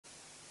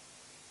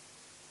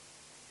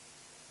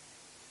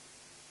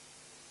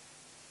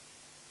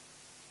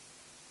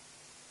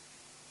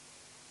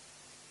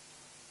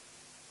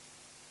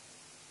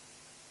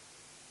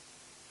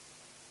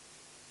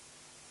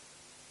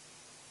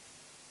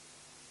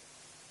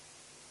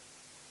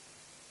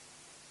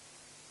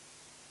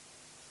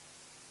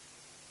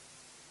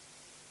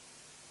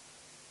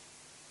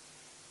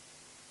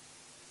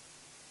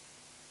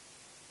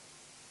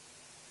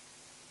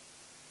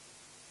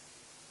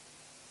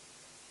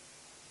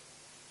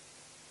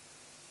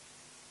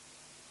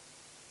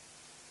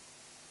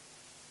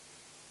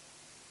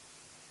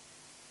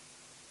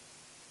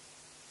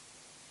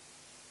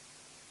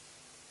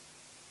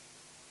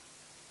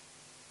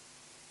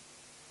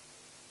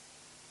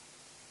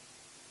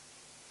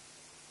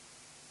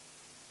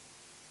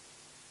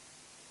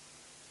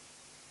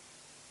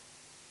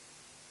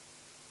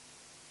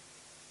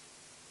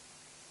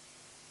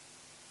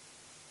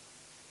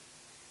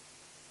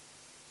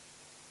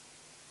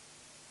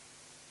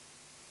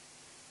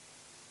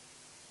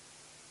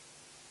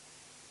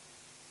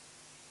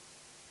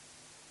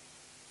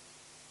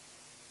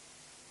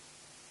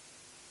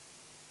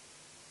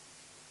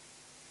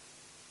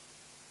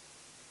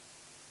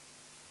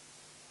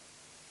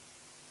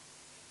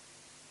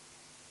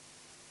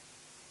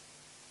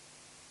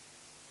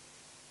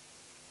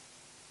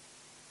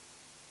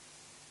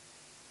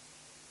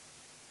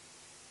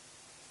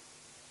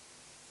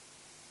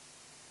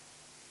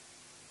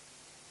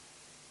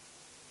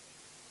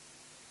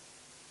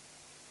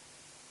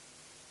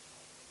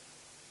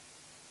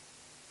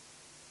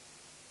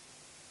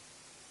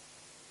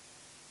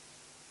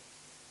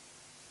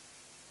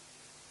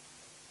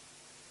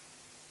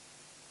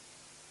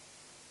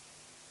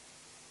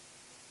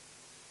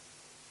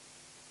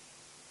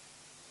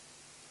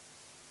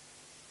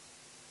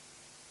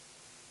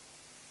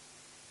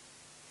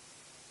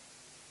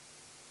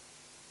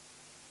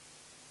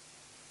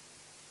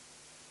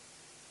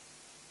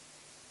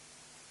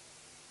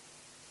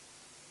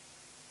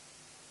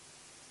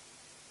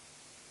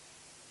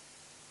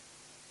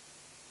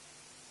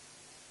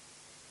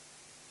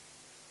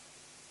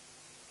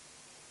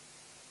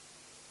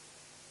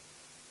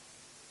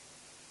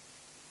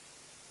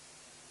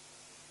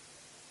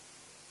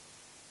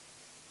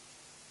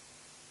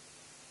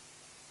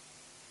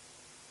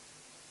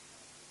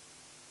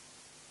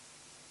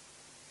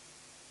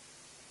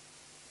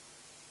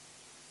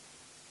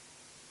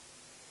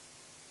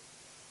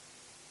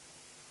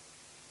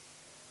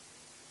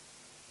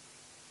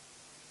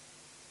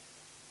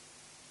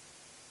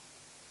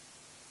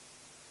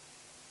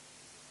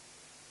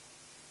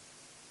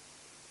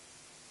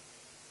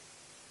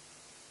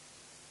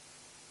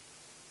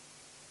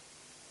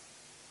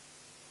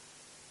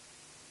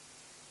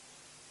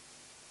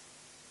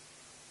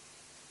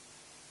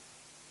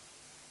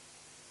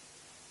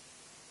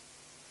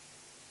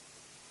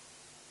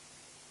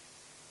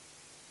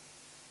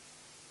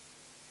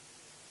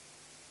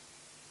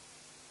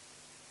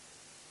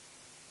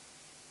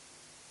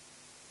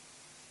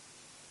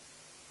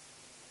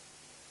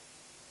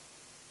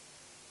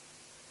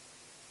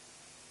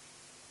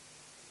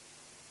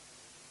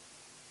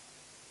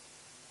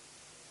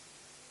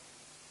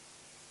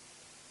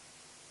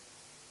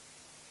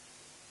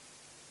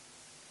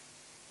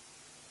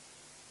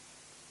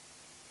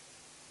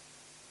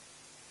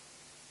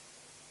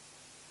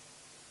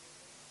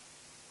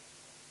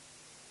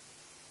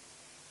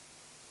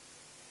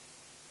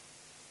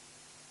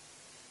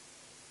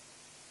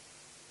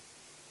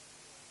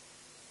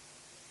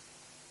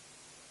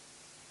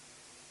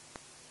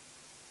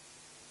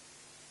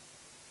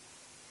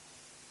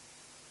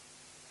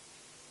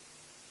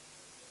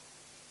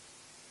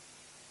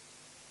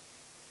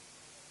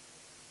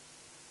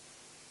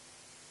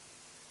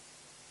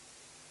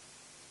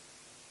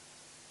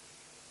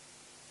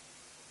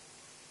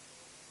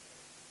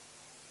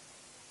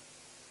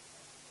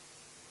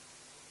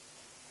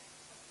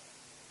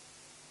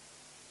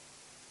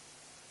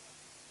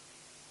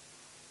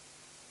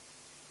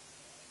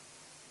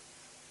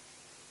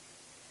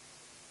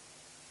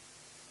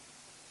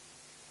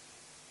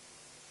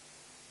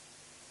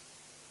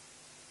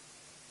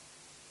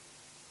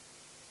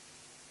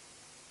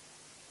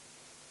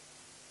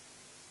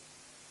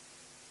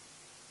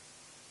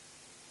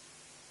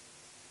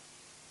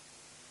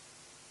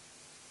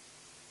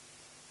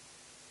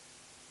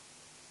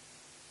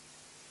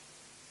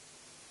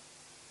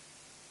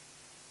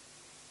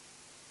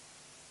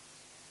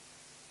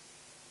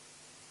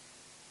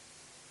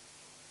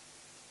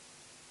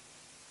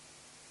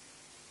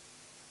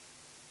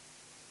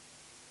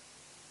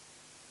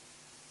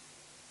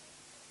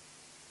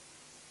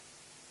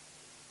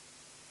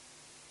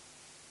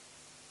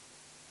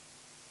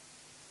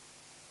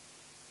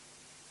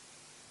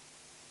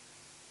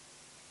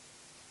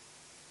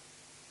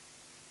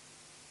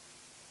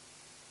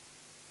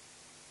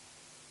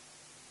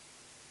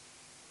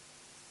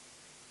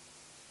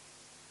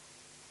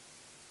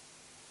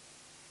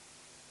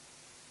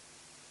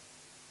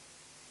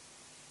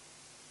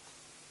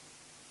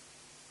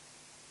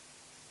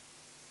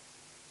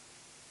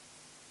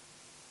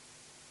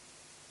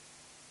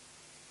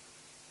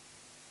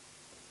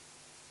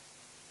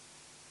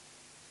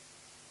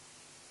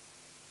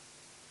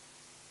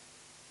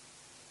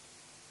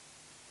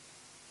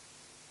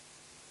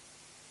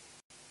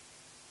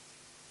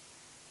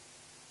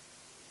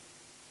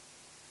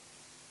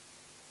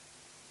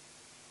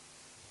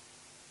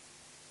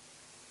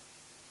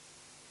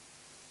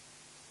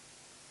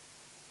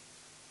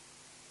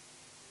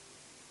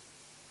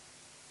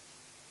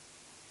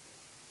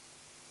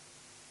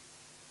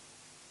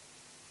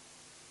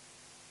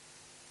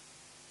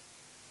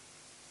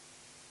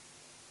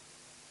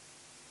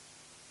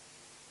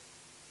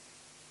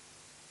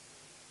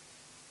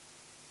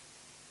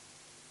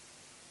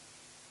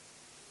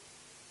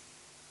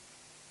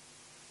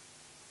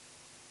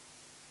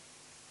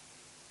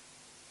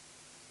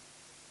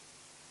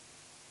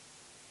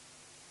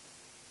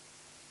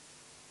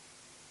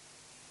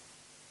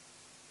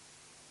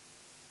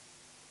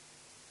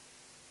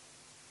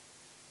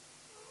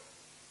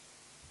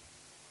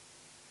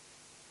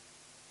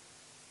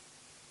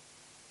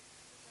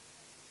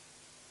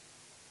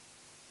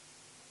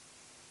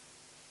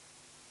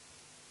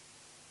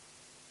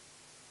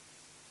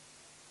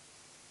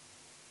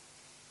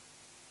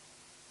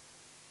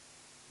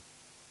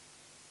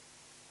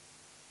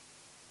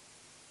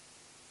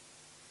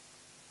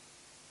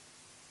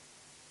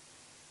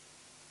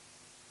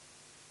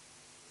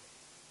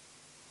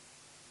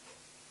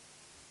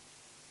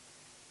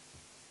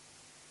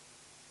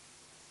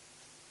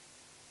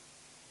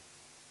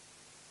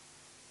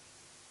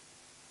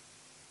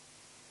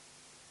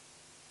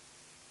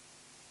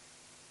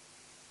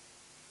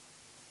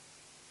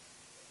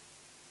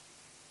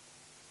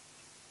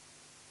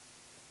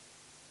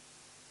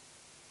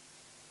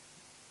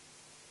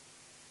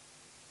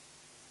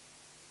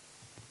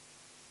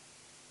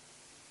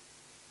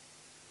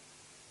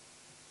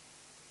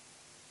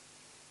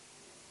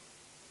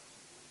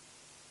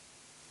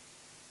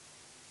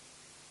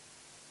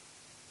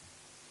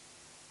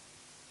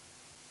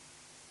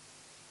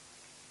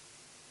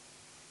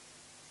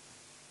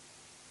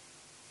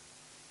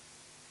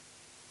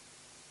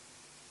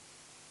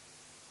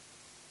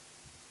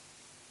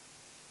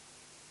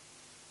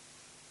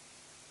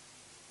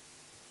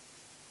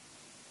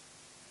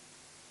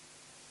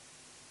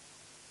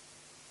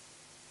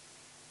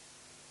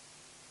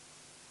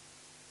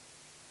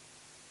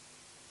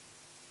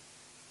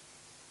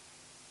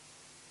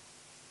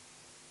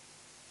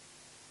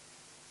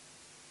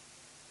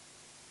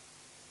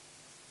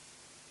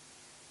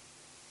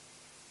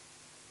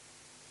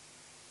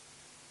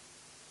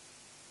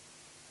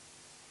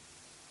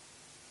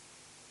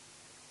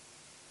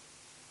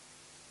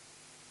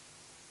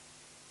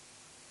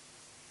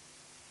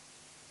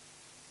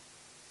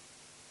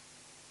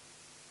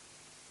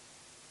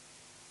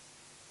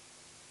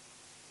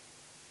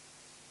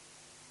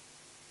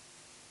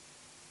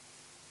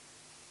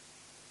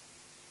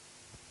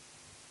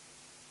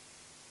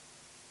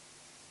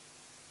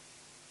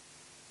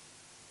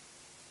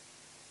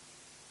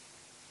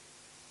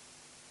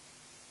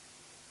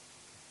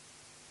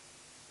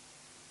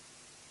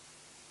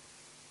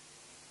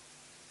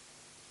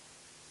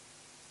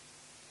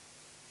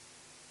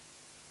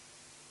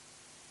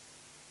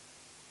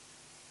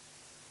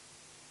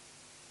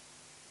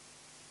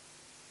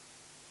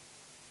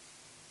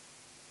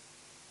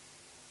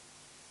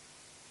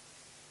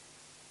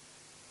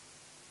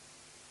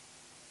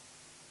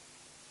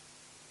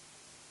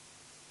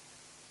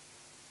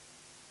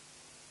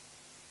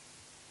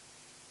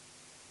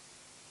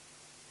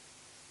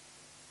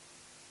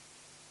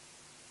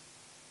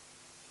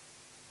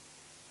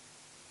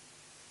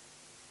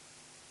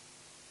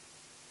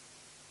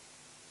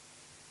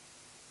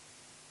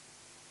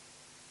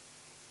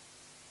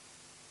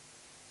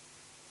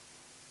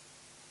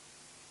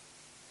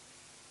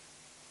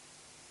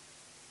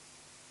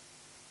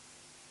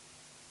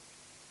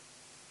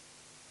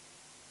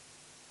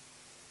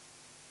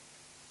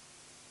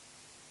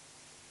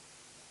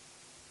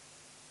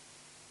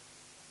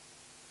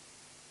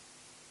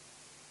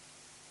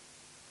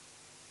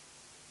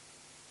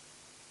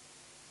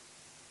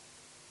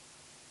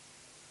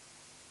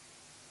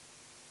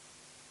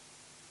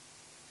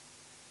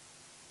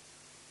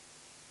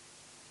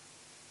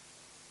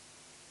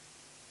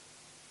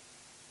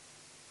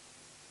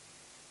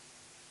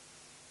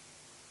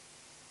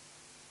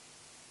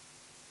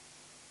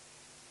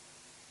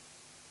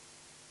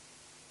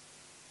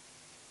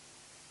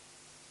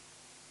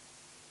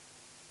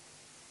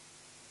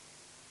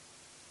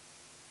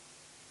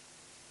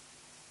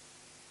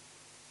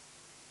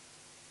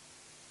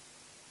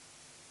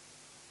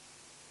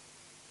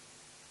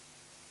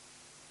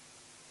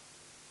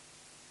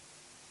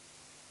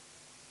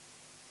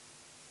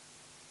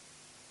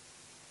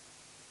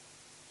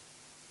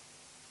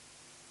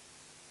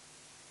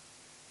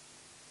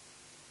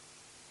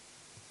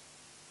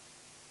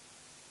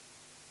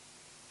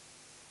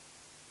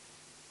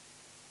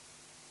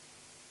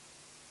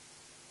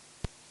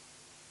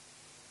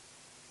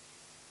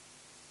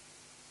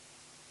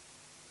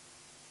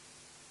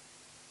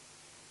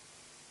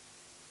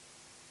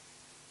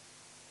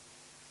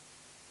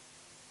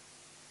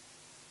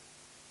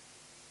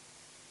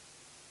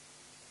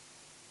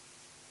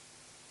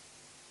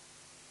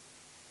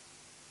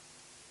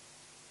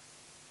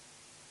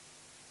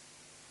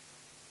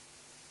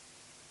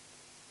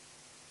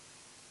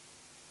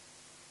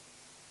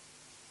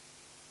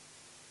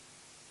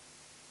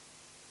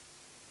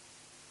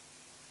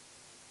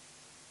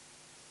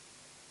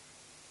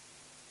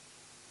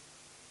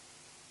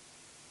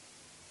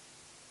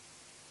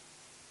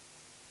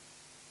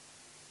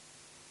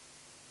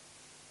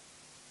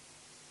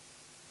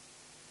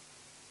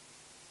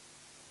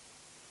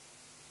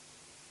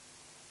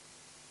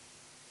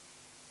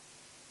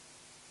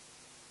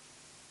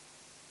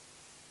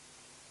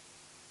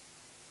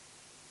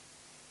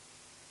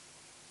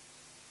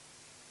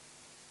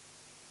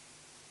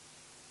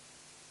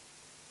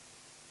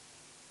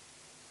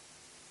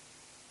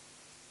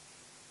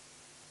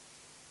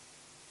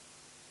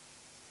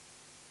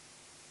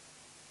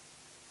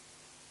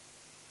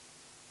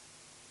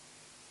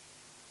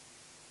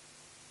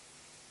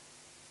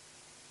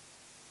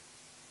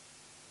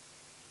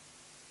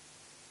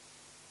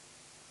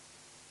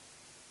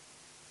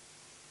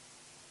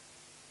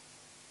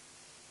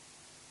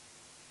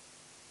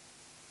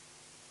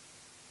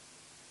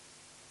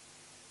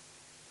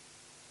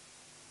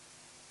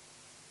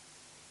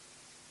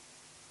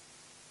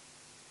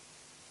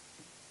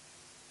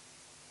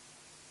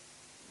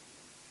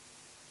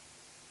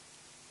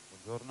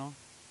buongiorno.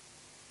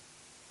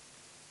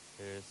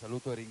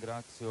 Saluto e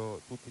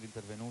ringrazio tutti gli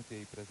intervenuti e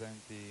i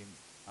presenti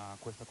a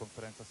questa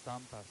conferenza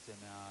stampa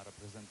assieme a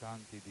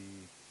rappresentanti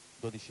di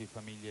 12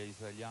 famiglie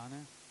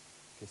israeliane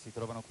che si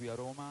trovano qui a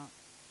Roma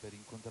per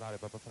incontrare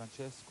Papa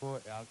Francesco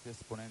e altri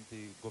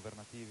esponenti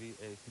governativi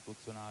e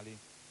istituzionali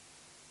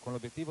con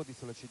l'obiettivo di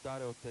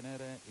sollecitare e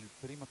ottenere il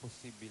prima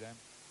possibile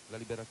la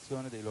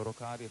liberazione dei loro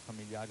cari e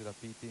familiari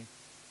rapiti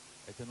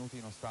e tenuti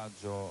in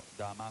ostaggio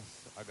da Hamas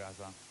a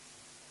Gaza.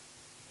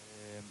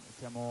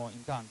 Siamo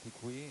in tanti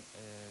qui,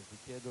 vi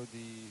chiedo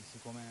di,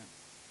 siccome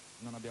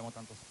non abbiamo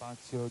tanto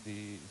spazio,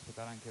 di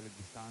rispettare anche le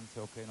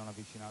distanze, ok, non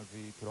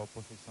avvicinarvi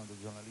troppo se ci sono dei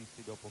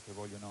giornalisti dopo che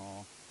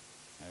vogliono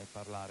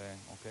parlare,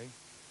 ok?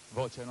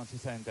 Voce non si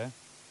sente?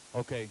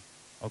 Ok,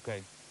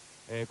 ok.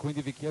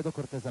 Quindi vi chiedo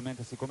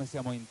cortesemente, siccome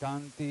siamo in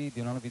tanti,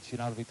 di non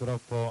avvicinarvi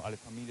troppo alle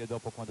famiglie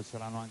dopo quando ci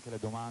saranno anche le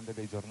domande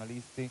dei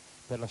giornalisti,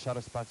 per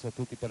lasciare spazio a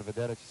tutti per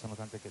vedere, ci sono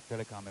tante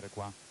telecamere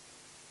qua.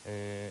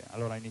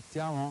 Allora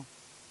iniziamo.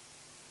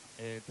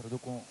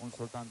 traduco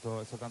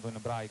soltanto in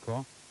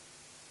ebraico.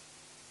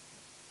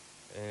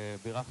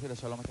 בירכתי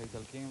לשלום את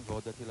האיטלקים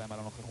והודיתי להם על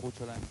הנוכחות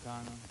שלהם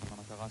כאן, עם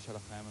המטרה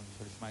שלכם,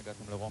 שלשמה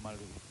הגעתם לרומא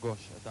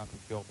לפגוש את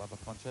האפיפיור פאפה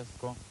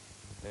פרנצ'סקו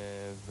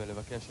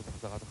ולבקש את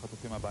החזרת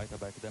החטופים הביתה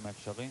בהקדם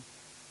האפשרי.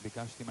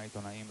 ביקשתי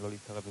מהעיתונאים לא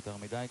להתקרב יותר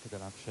מדי כדי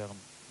לאפשר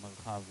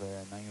מרחב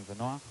נעים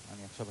ונוח.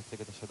 אני עכשיו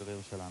אציג את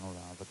השגריר שלנו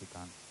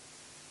לוותיקן.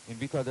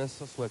 Invito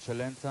adesso Sua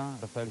Eccellenza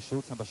Raffaele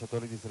Schutz,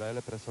 ambasciatore di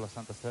Israele presso la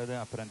Santa Sede,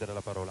 a prendere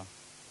la parola.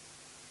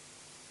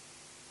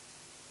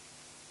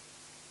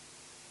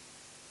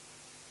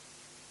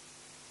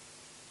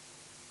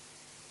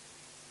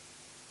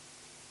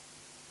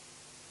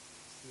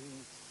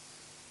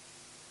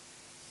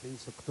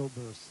 Since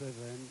October 7,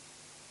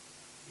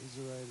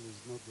 Israel is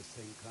not the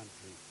same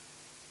country.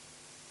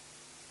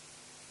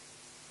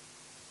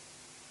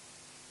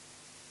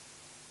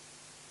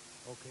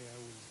 Okay,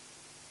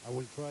 I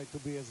will try to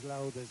be as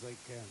loud as I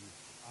can.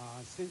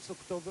 Since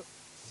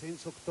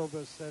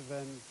October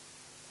 7,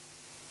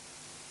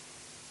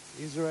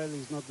 Israel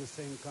is not the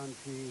same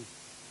country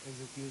as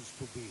it used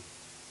to be.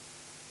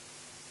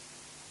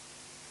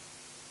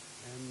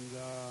 And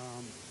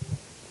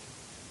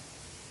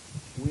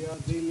we are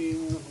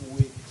dealing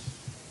with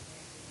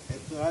a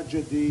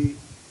tragedy.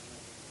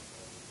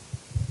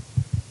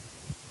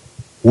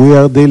 We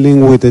are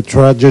dealing with a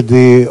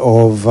tragedy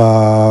of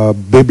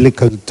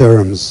biblical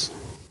terms.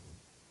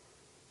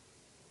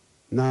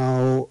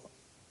 Now,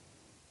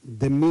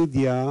 the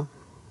media,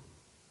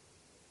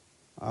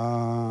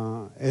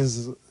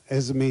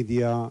 as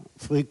media,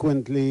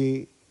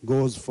 frequently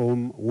goes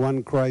from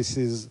one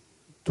crisis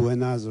to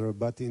another,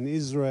 but in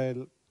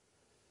Israel,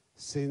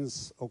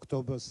 since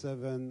October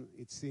 7,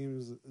 it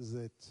seems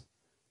that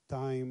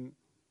time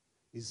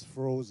is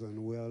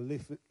frozen. We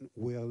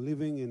are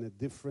living in a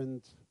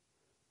different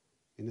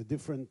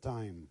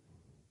time.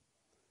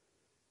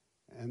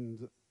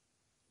 And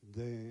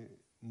the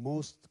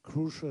most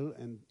crucial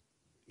and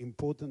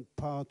important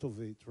part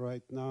of it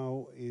right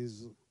now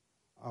is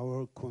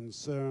our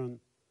concern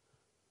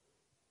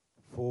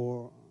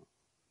for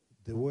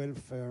the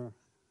welfare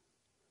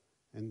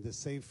and the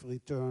safe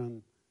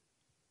return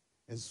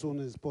as soon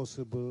as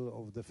possible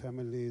of the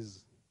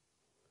families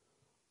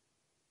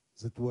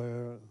that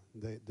were,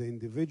 the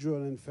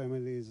individual and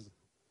families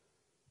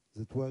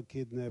that were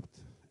kidnapped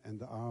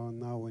and are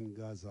now in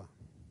Gaza.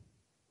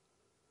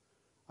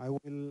 I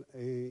will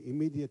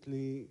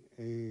immediately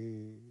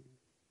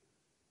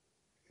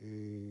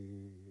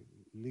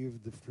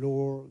leave the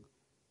floor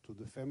to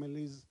the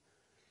families.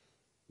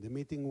 The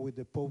meeting with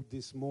the Pope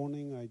this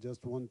morning, I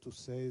just want to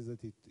say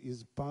that it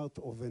is part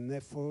of an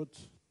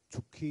effort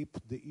to keep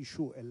the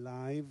issue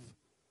alive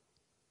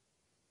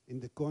in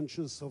the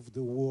conscience of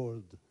the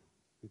world.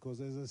 Because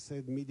as I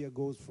said, media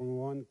goes from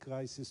one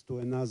crisis to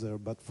another,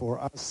 but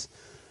for us,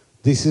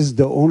 this is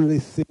the only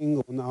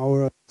thing on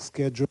our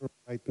schedule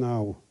right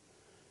now.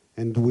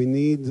 And we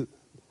need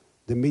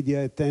the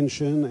media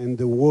attention and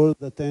the world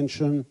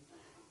attention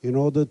in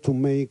order to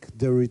make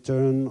the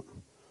return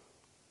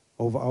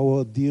of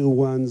our dear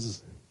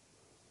ones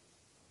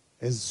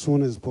as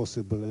soon as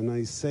possible. And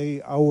I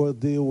say our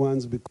dear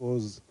ones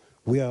because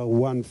we are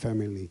one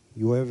family.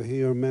 You have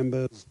here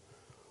members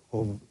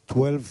of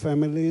 12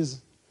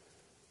 families.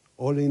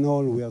 All in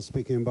all, we are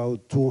speaking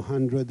about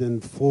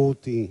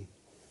 240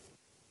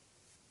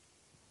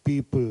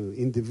 people,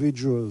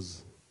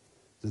 individuals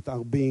that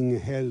are being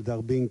held,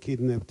 are being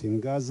kidnapped in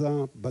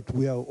Gaza, but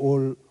we are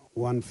all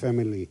one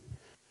family.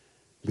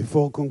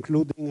 Before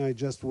concluding, I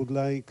just would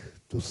like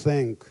to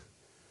thank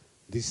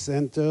this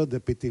center, the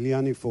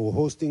Pitiliani, for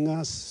hosting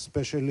us,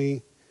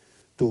 especially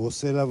to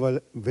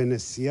Rosella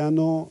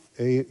Veneziano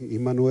and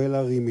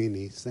Emanuela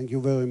Rimini. Thank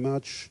you very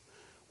much.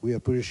 We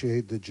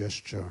appreciate the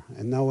gesture.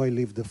 And now I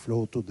leave the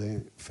floor to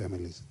the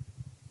families.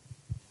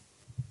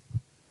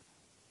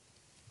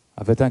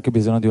 Avete anche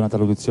bisogno di una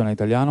traduzione in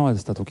italiano? È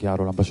stato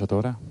chiaro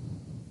l'ambasciatore?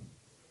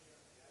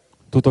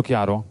 Tutto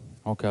chiaro?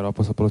 Ok, allora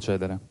posso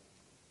procedere.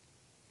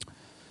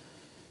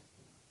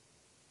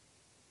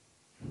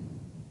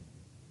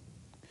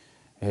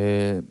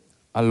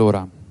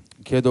 Allora,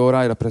 chiedo ora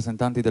ai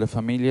rappresentanti delle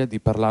famiglie di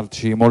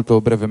parlarci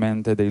molto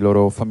brevemente dei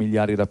loro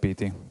familiari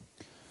rapiti.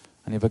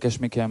 אני אבקש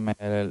מכם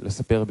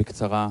לספר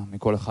בקצרה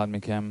מכל אחד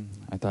מכם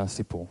את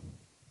הסיפור.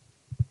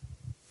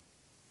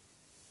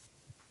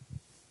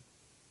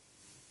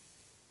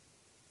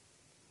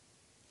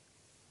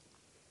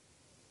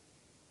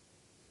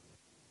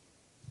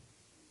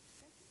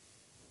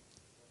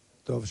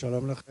 טוב,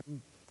 שלום לכם.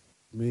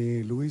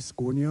 מלואיס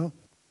קוניו,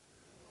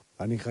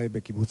 אני חי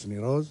בקיבוץ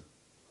ניר עוז.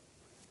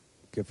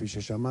 כפי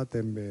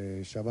ששמעתם,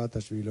 בשבת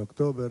ה-7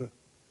 לאוקטובר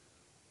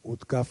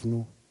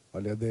הותקפנו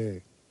על ידי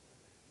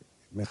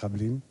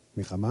מחבלים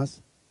מחמאס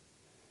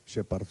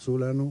שפרצו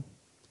לנו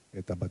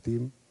את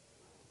הבתים,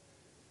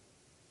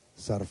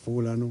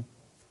 שרפו לנו,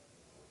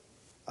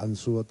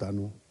 אנסו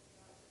אותנו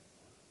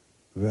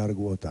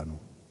והרגו אותנו.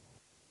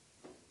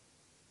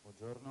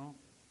 Buongiorno,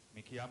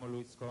 mi chiamo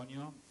Luis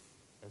Conio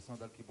e sono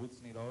dal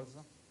kibbutz Nir Oz.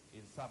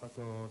 Il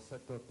sabato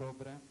 7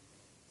 ottobre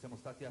siamo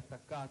stati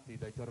attaccati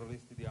dai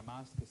terroristi di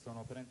Hamas che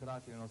sono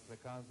penetrati nelle nostre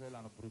case,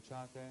 l'hanno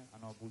bruciate,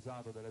 hanno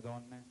abusato delle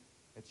donne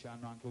e ci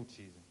hanno anche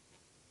uccisi.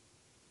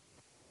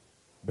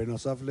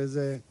 בנוסף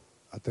לזה,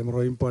 אתם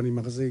רואים פה אני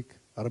מחזיק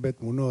הרבה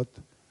תמונות,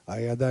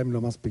 הידיים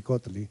לא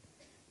מספיקות לי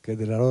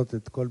כדי לראות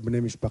את כל בני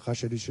משפחה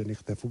שלי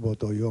שנחטפו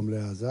באותו יום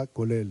לעזה,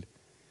 כולל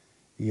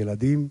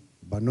ילדים,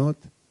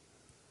 בנות,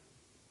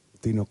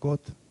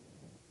 תינוקות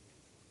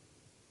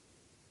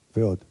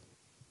ועוד.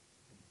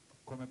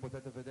 Come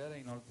potete vedere,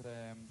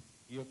 inoltre,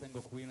 io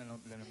tengo qui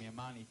nelle mie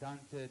mani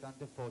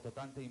tante foto,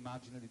 tante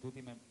immagini di tutti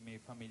i miei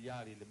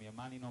familiari. Le mie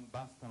mani non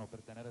bastano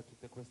per tenere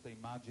tutte queste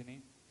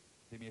immagini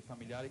dei miei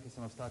familiari che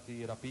sono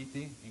stati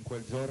rapiti in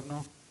quel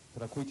giorno,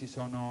 tra cui ci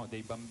sono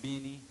dei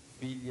bambini,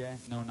 figlie,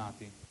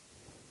 neonati.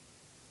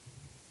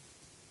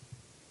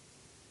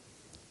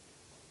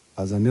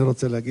 אז אני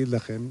רוצה להגיד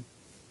לכם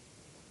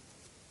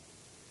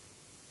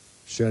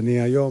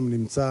שאני היום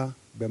נמצא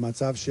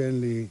במצב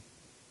שאין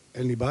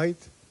לי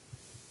בית,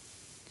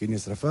 כי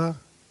נשרפה,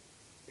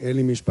 אין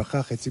לי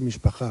משפחה, חצי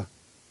משפחה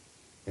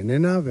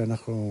איננה,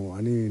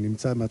 ואני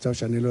נמצא במצב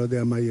שאני לא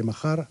יודע מה יהיה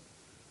מחר,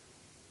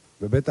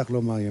 ובטח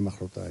לא מה יהיה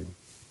מחרתיים.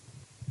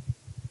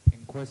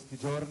 In questi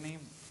giorni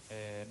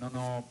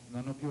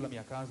non ho più la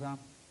mia casa,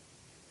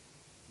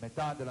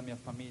 metà della mia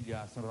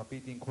famiglia sono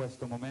rapiti in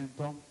questo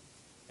momento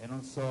e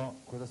non so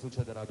cosa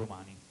succederà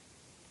domani.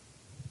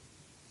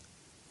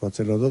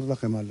 רוצה להודות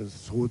לכם על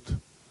זכות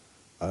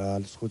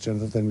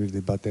שנתתם לי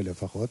להתבטא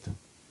לפחות.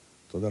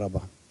 תודה רבה.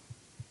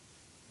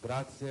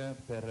 Grazie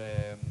per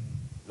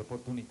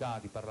l'opportunità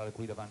di parlare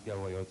qui davanti a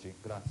voi oggi.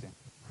 Grazie.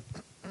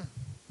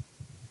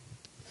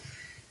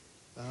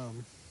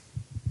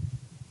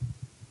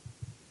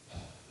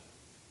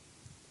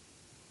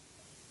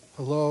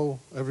 Hello,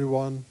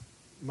 everyone.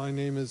 My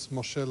name is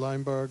Moshe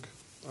Leinberg.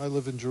 I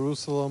live in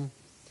Jerusalem.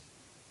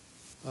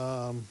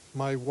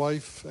 My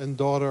wife and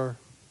daughter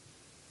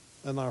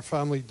and our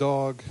family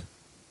dog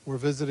were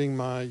visiting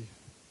my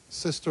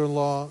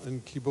sister-in-law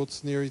in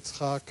Kibbutz Nir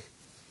Yitzchak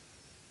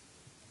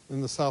in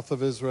the south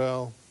of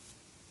Israel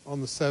on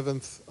the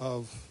 7th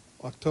of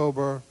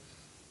October.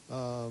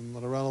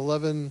 At around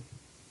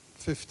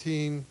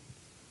 11:15,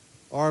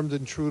 armed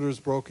intruders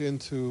broke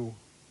into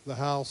the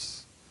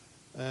house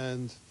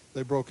and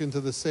they broke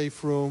into the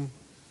safe room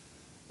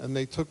and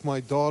they took my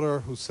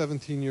daughter, who's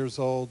 17 years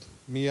old,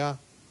 Mia,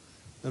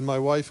 and my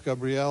wife,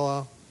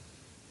 Gabriela,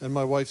 and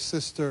my wife's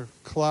sister,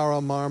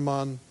 Clara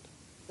Marman,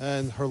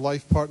 and her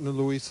life partner,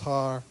 Luis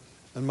Har,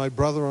 and my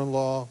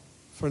brother-in-law,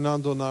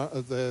 Fernando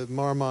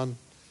Marman.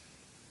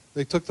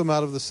 They took them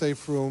out of the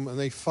safe room and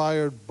they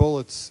fired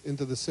bullets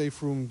into the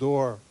safe room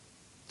door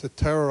to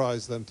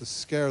terrorize them, to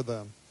scare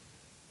them.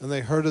 And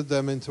they herded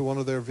them into one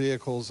of their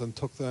vehicles and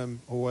took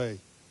them away.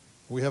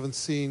 We haven't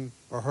seen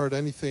or heard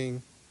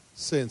anything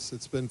since.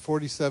 It's been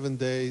 47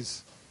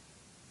 days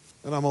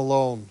and I'm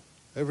alone.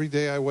 Every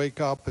day I wake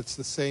up, it's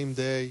the same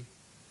day.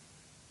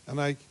 And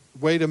I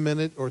wait a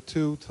minute or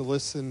two to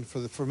listen for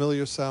the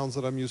familiar sounds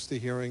that I'm used to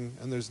hearing,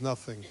 and there's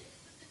nothing.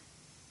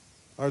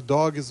 Our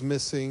dog is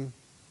missing,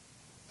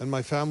 and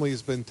my family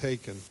has been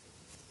taken.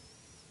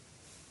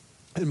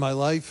 In my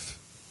life,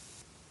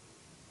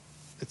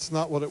 it's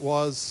not what it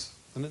was,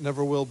 and it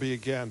never will be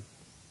again.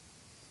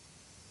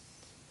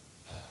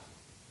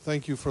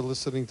 Thank you for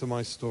listening to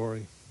my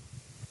story.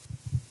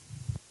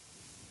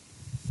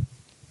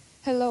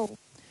 Hello,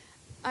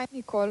 I'm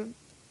Nicole.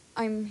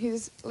 I'm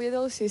his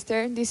little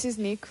sister. This is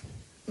Nick,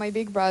 my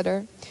big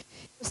brother.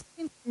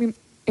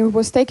 He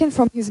was taken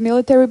from his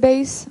military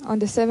base on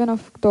the 7th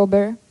of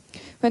October.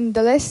 When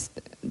the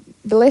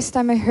last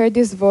time I heard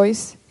his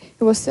voice,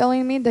 he was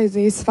telling me that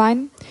he is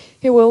fine,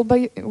 he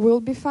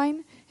will be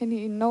fine, and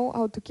he know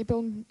how to keep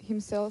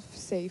himself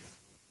safe.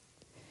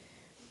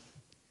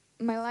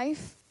 My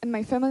life and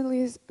my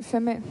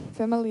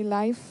family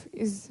life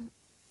is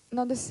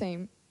not the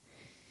same.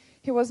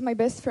 He was my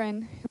best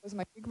friend, he was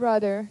my big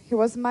brother, he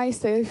was my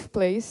safe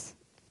place,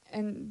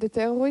 and the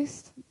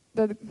terrorists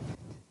that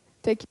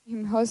taking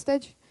him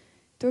hostage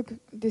took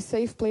the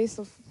safe place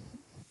of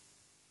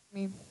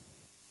me.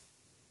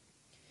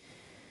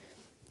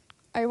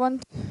 I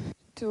want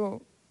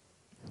to.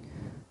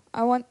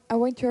 I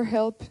want your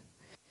help,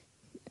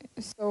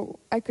 so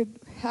I could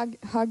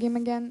hug him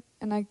again,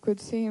 and I could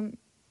see him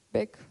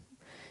back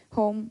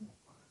home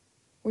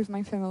with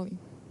my family.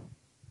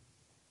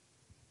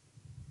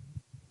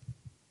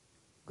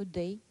 Good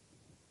day.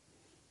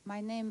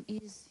 My name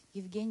is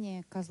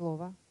Evgenia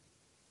Kozlova.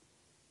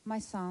 My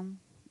son,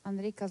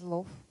 Andrei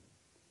Kozlov,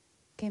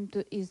 came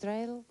to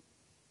Israel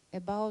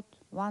about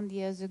 1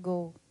 year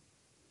ago.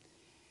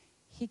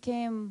 He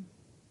came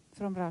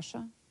from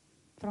Russia,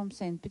 from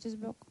St.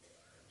 Petersburg.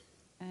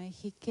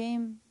 He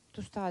came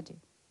to study.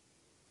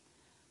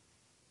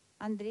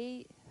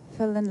 Andrei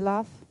fell in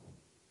love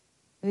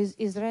with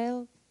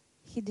Israel.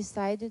 He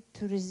decided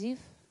to receive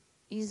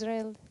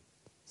Israel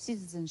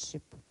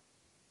citizenship.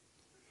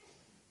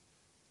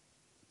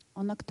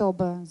 On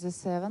October the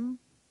 7th,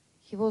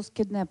 he was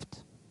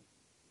kidnapped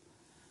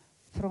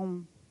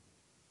from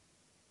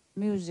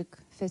music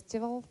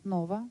festival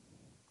Nova.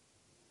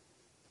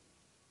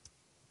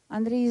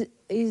 Andrei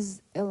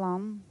is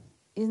alone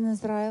in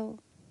Israel.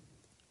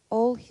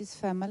 All his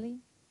family,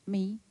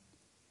 me,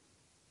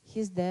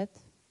 his dad,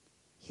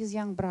 his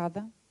young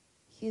brother,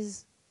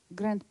 his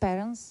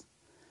grandparents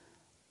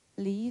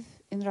live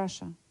in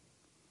Russia.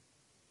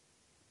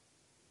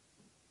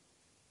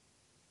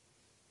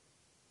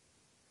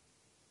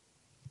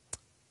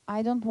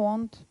 I don't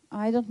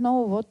know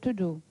what to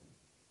do,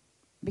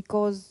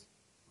 because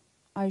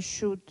I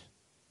should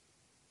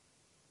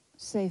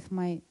save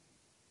my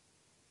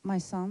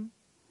son.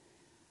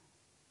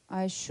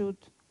 I should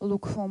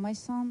look for my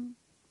son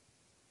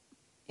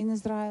in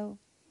Israel,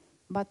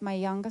 but my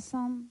younger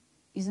son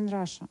is in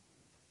Russia.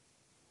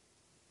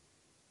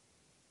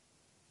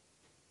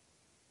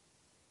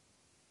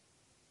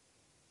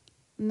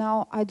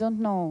 Now I don't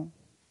know,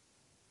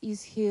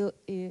 is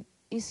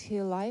he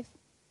alive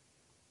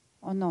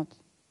or not?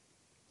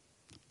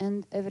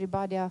 And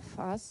everybody of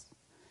us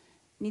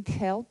need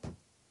help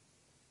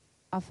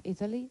of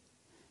Italy,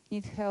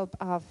 need help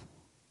of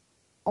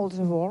all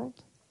the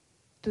world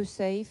to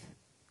save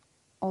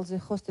all the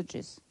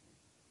hostages.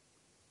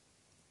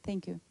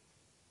 Thank you.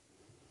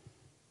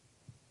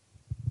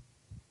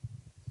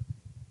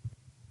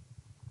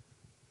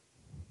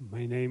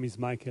 My name is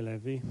Michael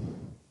Levy.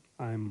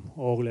 I'm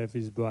Or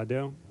Levy's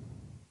brother.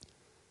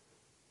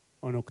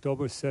 On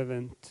October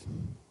 7th,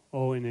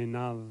 Or and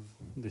Einav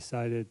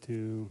decided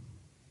to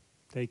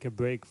take a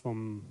break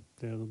from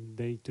their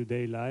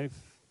day-to-day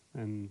life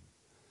and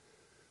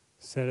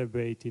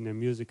celebrate in a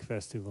music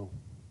festival.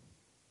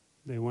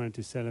 They wanted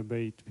to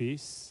celebrate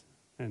peace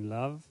and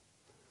love,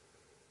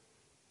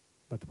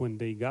 but when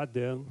they got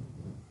there,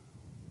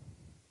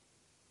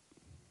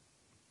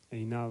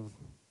 Einav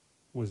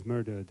was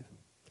murdered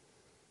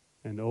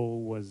and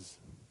Or was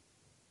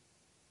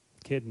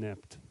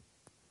kidnapped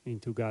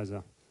into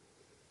Gaza.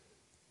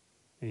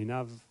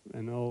 Einav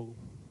and Or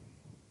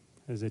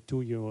has a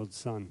 2-year-old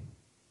son.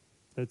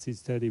 That's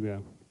his teddy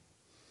bear.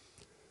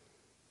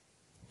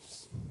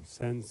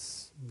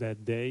 Since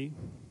that day,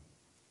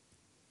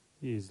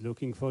 he is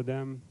looking for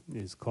them, he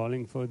is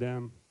calling for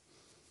them.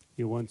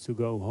 He wants to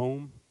go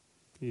home.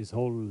 His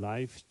whole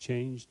life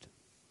changed.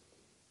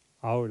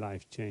 Our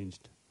life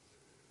changed.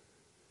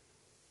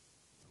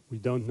 We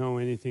don't know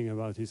anything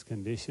about his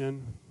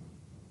condition.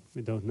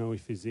 We don't know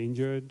if he's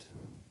injured.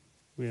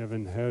 We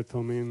haven't heard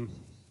from him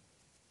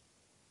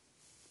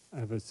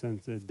ever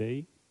since that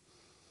day.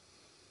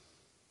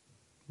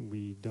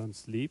 We don't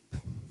sleep.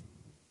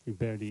 We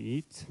barely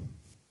eat.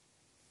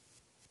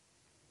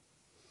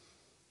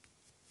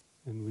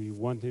 And we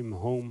want him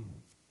home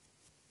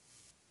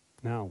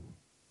now.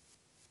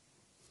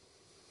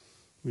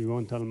 We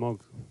want Almog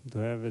to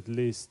have at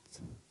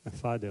least a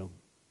father.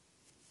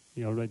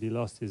 He already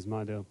lost his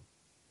mother,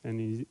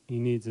 and he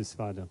needs his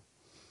father.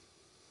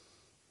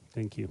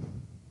 Thank you.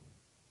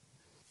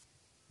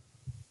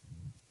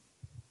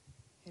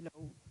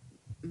 Hello,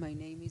 my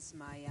name is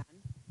Mayan.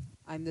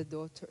 I'm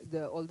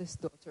the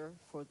oldest daughter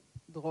for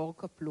Dror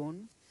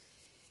Kaplun.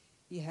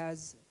 He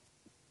has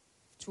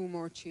 2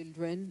 more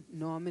children,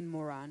 Noam and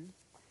Moran,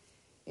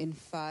 and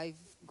 5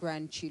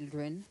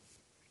 grandchildren.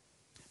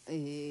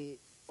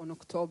 On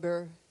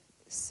October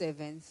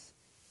 7th,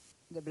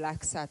 the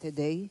Black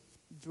Saturday,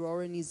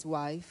 Dror and his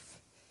wife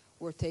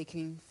were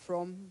taken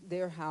from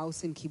their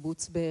house in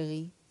Kibbutz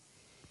Be'eri.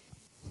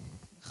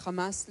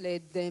 Hamas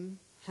led them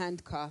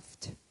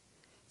handcuffed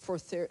for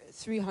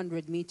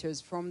 300 meters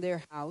from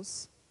their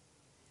house.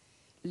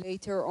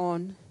 Later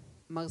on,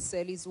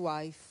 Marceli's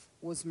wife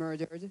was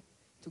murdered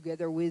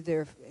together with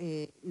their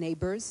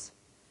neighbors.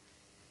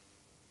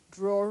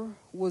 Dror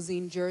was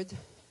injured,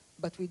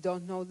 but we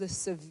don't know the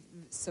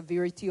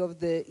severity of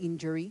the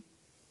injury.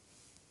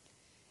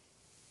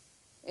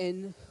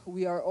 And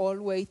we are all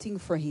waiting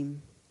for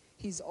him.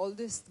 His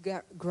oldest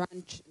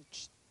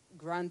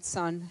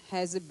grandson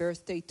has a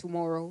birthday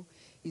tomorrow.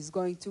 He's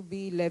going to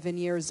be 11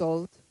 years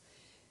old.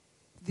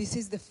 This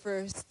is the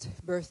first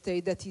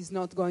birthday that he's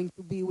not going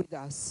to be with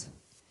us.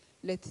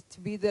 Let it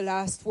be the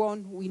last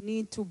one. We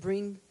need to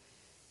bring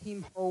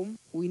him home.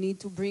 We need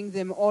to bring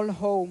them all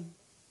home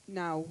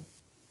now.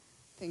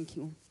 Thank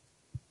you.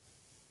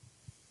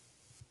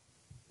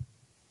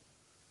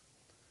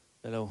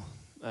 Hello,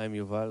 I'm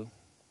Yuval.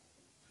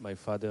 My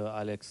father,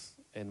 Alex,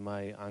 and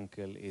my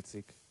uncle,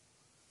 Itzik,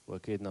 were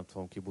kidnapped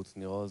from Kibbutz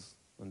Nir Oz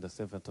on the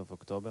 7th of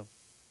October.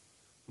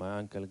 My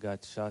uncle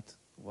got shot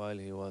while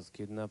he was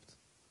kidnapped.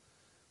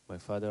 My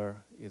father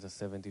is a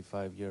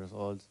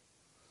 75-year-old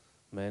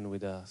man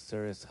with a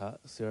serious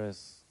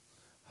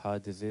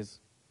heart disease,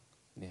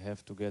 and he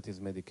has to get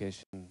his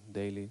medication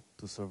daily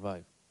to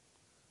survive.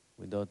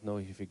 We don't know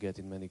if he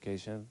getting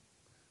medication.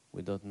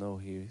 We don't know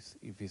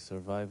if he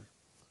survived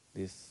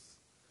these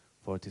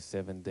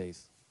 47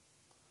 days.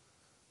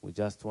 We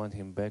just want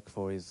him back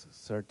for his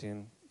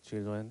 13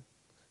 children,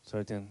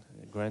 13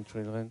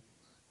 grandchildren,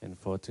 and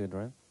 4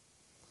 children.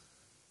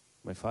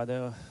 My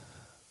father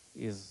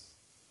is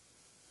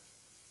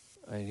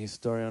a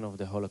historian of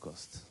the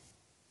Holocaust.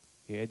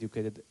 He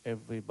educated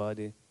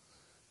everybody,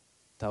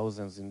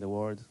 thousands in the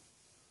world,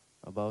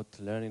 about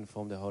learning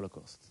from the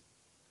Holocaust.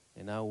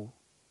 And now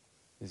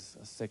is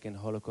a second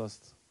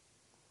Holocaust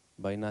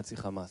by Nazi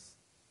Hamas.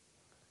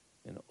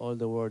 And all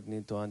the world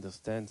need to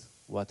understand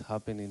what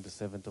happened in the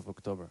 7th of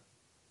October,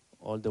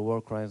 all the war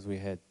crimes we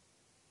had,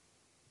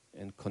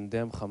 and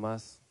condemn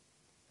Hamas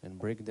and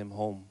bring them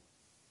home.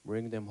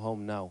 Bring them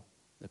home now.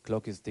 The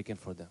clock is ticking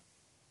for them.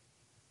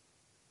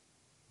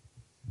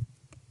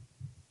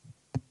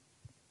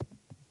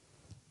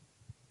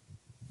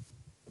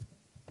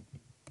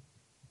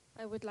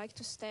 I would like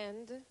to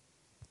stand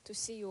to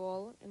see you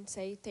all and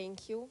say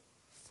thank you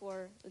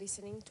for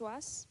listening to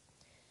us.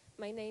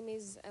 My name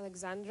is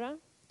Alexandra,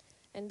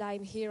 and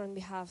I'm here on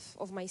behalf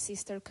of my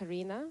sister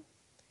Karina,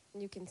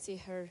 and you can see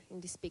her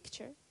in this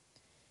picture.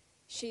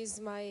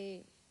 She's my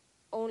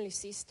only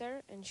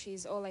sister, and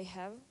she's all I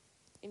have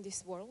in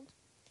this world.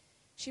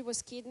 She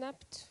was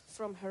kidnapped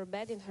from her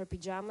bed in her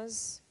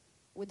pajamas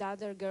with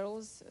other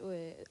girls.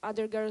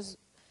 Other girls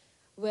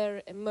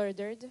were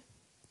murdered,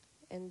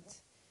 and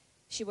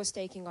she was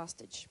taken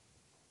hostage.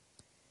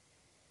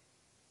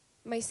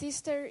 My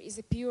sister is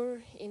a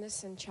pure,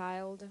 innocent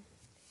child.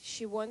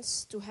 She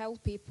wants to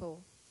help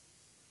people,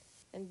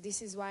 and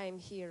this is why I'm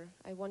here.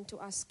 I want to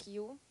ask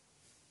you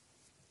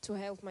to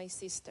help my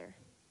sister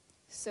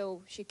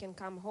so she can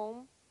come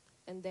home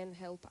and then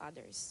help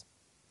others.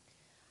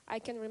 I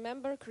can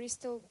remember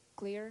crystal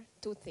clear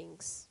 2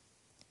 things.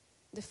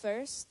 The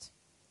first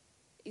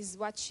is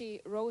what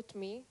she wrote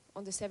me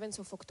on the 7th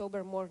of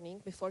October morning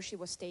before she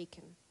was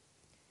taken.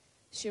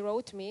 She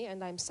wrote me,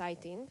 and I'm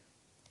citing,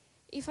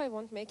 "If I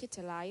won't make it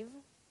alive,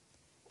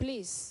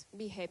 please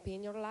be happy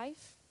in your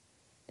life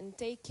and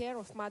take care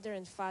of mother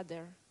and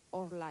father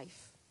or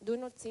life. Do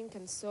not think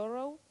and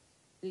sorrow,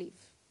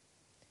 live."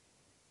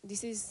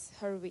 This is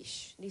her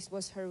wish. This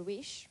was her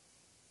wish.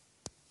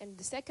 And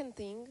the second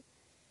thing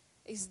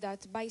is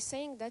that by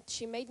saying that,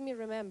 she made me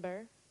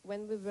remember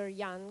when we were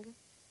young,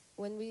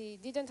 when we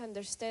didn't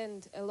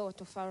understand a lot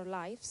of our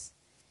lives.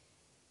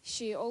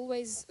 She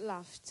always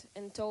laughed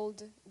and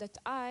told that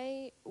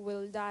I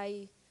will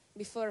die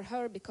before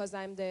her because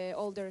I'm the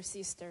older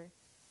sister,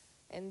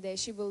 and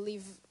she will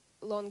live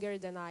longer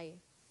than I.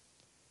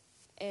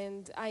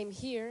 And I'm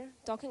here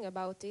talking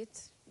about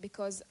it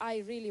because I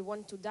really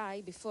want to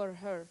die before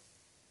her.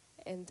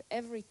 And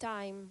every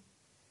time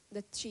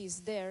that she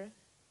is there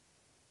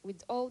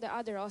with all the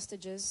other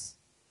hostages,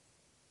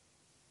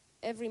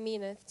 every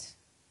minute,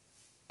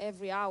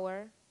 every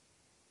hour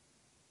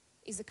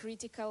is a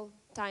critical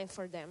time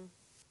for them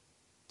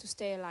to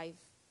stay alive.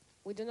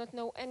 We do not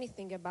know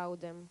anything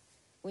about them.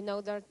 We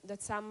know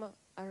that some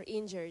are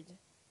injured,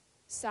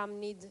 some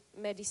need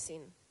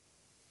medicine.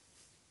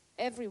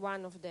 Every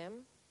one of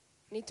them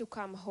need to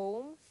come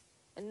home,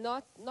 and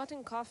not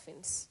in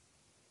coffins.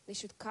 They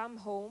should come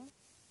home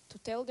to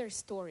tell their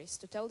stories,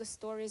 to tell the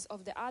stories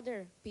of the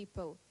other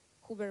people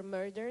who were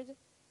murdered,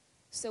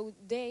 so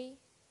they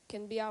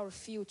can be our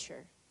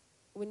future.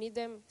 We need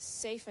them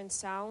safe and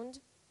sound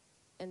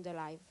and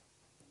alive.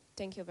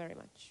 Thank you very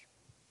much.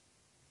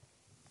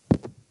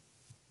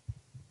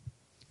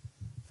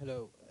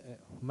 Hello,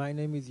 my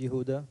name is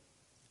Yehuda.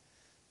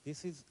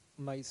 This is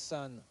my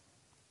son,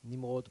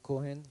 Nimrod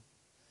Cohen,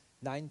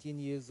 19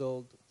 years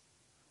old,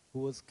 who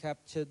was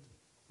captured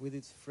with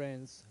his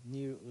friends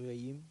near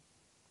Reim.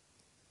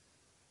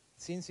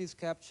 Since he's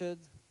captured,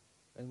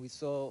 and we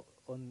saw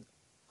on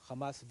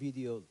Hamas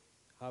video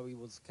how he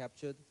was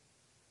captured,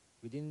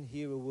 we didn't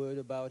hear a word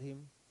about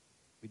him.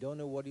 We don't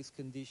know what his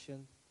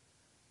condition.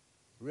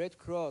 Red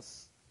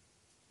Cross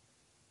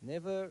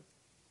never,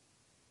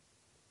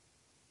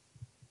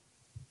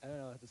 I don't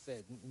know how to say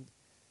it,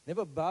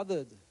 never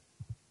bothered,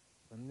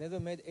 never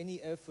made any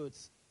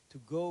efforts to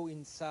go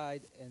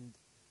inside and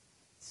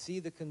see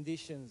the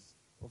conditions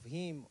of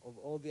him, of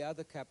all the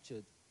other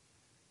captured,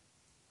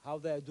 how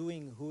they are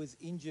doing, who is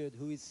injured,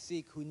 who is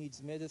sick, who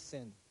needs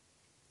medicine.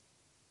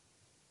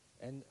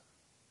 And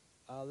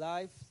our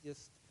life,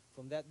 just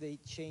from that day,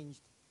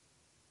 changed.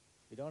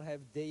 We don't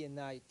have day and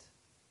night.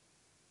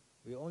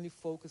 We're only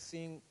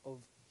focusing of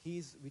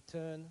his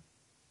return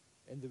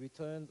and the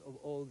return of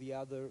all the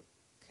other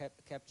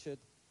captured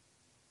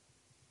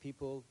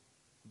people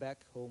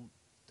back home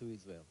to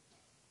Israel.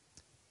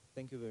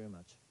 Thank you very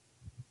much.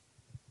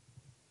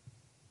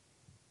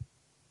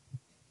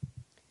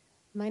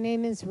 My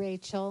name is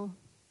Rachel,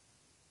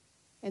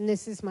 and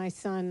this is my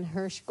son,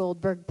 Hirsch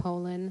Goldberg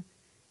Poland.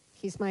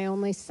 He's my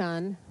only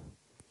son.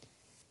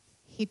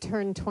 He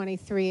turned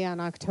 23 on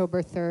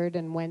October 3rd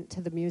and went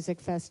to the music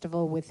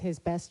festival with his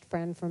best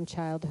friend from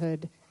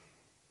childhood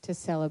to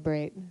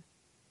celebrate.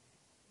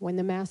 When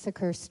the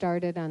massacre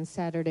started on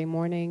Saturday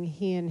morning,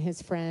 he and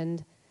his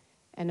friend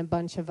and a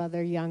bunch of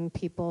other young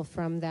people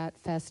from that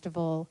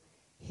festival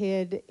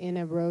hid in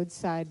a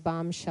roadside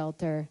bomb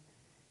shelter,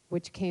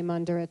 which came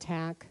under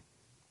attack.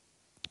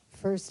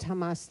 First,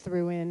 Hamas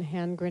threw in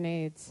hand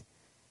grenades,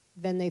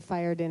 then they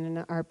fired in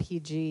an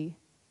RPG,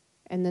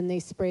 and then they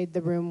sprayed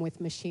the room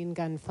with machine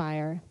gun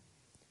fire.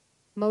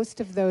 Most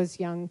of those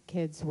young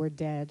kids were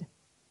dead,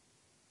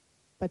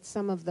 but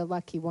some of the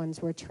lucky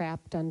ones were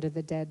trapped under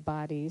the dead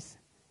bodies,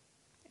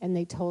 and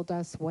they told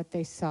us what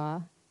they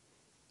saw.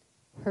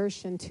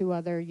 Hirsch and two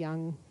other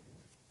young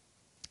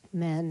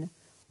men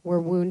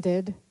were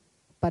wounded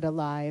but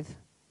alive,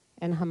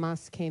 and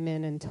Hamas came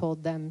in and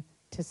told them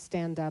to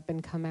stand up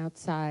and come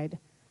outside.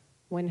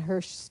 When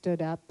Hirsch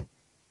stood up,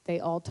 they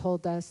all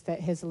told us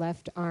that his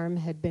left arm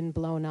had been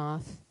blown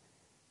off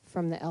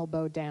from the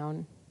elbow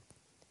down.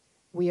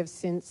 We have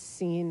since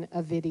seen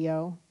a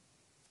video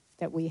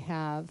that we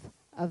have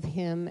of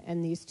him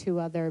and these two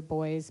other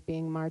boys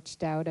being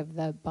marched out of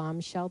the bomb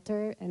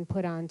shelter and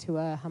put onto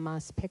a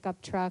Hamas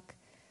pickup truck,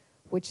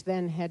 which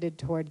then headed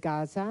toward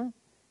Gaza.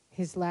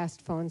 His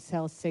last phone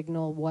cell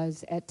signal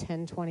was at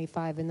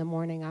 10:25 in the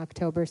morning,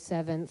 October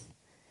 7th,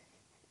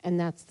 and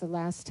that's the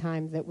last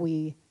time that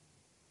we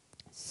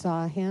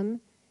saw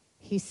him.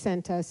 He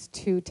sent us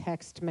two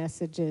text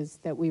messages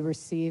that we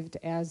received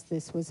as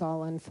this was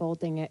all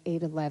unfolding at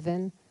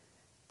 8:11.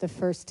 The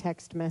first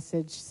text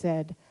message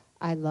said,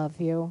 "I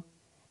love you,"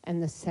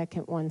 and the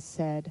second one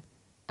said,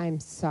 "I'm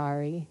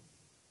sorry."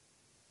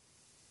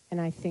 And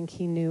I think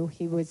he knew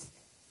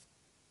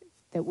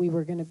that we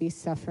were going to be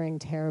suffering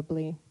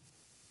terribly,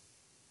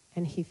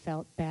 and he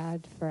felt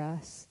bad for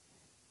us,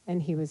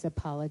 and he was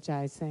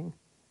apologizing.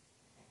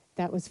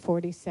 That was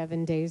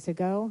 47 days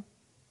ago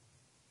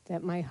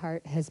that my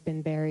heart has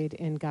been buried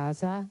in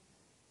Gaza,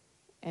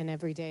 and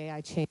every day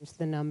I change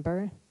the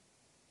number,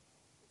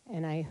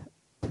 and I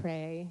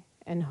pray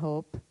and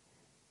hope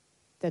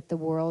that the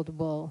world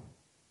will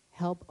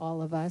help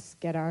all of us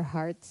get our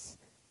hearts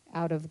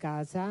out of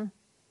Gaza.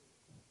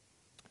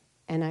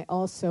 And I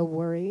also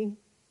worry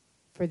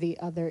for the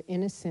other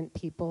innocent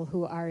people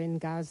who are in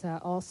Gaza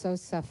also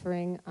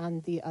suffering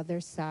on the other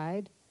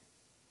side.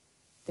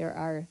 There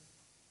are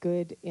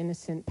good,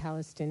 innocent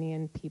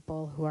Palestinian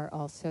people who are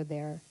also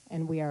there,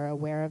 and we are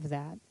aware of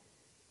that.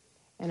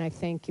 And I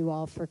thank you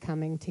all for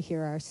coming to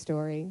hear our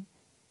story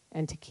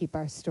and to keep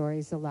our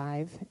stories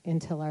alive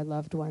until our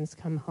loved ones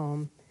come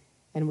home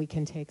and we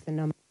can take the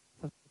number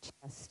off of the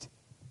chest.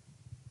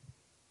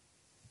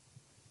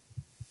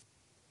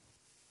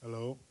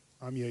 Hello,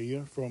 I'm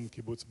Yair from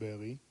Kibbutz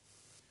Be'eri.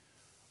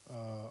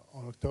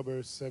 On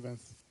October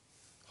 7th,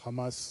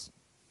 Hamas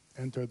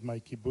entered my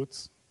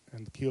kibbutz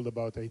and killed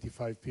about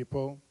 85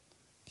 people,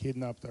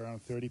 kidnapped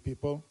around 30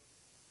 people,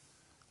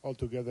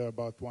 altogether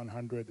about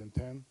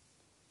 110,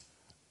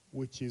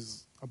 which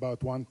is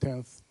about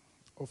 1/10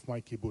 of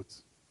my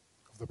kibbutz,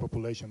 of the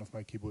population of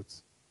my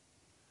kibbutz.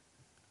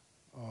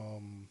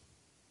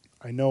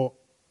 I know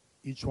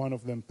each one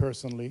of them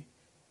personally,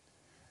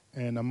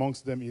 and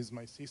amongst them is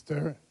my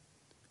sister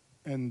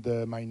and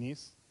my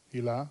niece,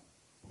 Hila,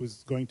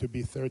 who's going to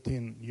be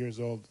 13 years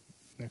old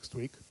next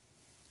week.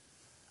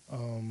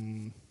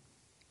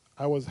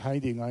 I was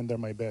hiding under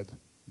my bed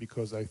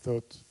because I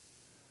thought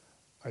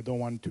I don't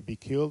want to be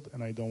killed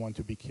and I don't want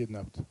to be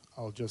kidnapped.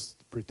 I'll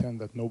just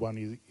pretend that no one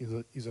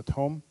is at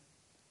home,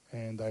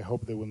 and I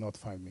hope they will not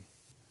find me.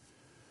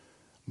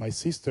 My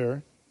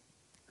sister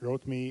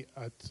wrote me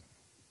at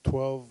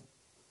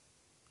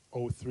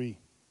 12:03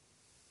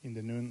 in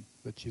the noon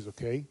that she's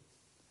okay,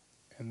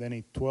 and then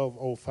at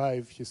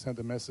 12:05 she sent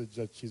a message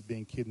that she's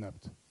being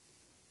kidnapped.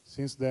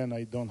 Since then,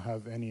 I don't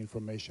have any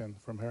information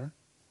from her.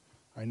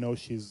 I know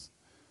she's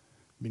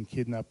been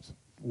kidnapped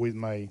with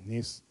my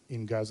niece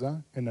in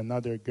Gaza and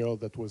another girl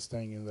that was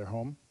staying in their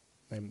home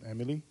named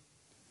Emily.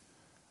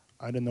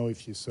 I don't know if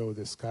she saw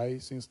the sky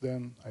since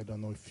then. I don't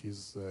know if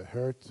she's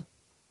hurt.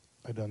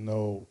 I don't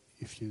know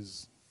if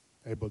she's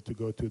able to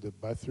go to the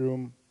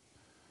bathroom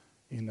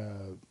in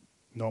a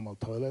normal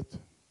toilet,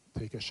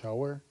 take a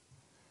shower,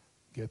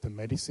 get a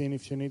medicine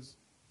if she needs.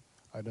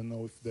 I don't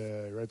know if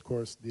the Red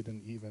Cross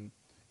didn't even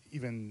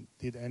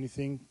did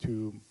anything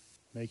to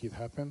make it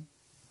happen.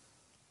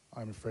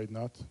 I'm afraid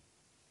not.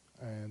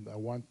 And I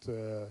want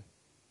to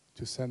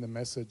send a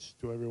message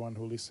to everyone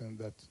who listens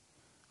that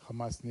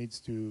Hamas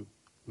needs to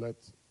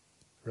let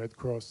Red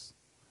Cross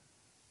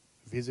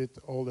visit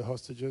all the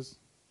hostages,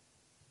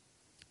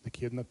 the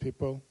kidnapped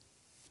people,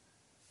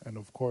 and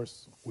of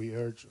course we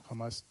urge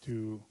Hamas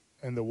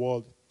and the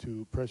world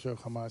to pressure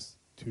Hamas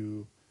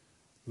to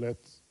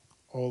let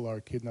all our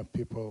kidnapped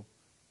people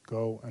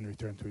go and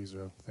return to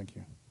Israel. Thank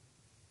you.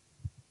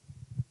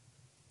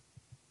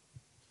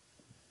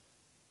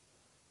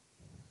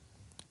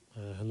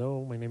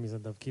 Hello, my name is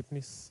Adav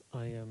Kipnis.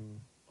 I am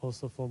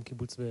also from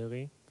Kibbutz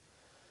Be'eri.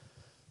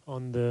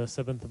 On the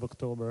 7th of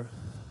October,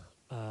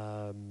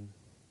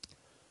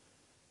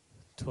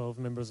 12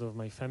 members of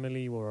my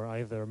family were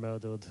either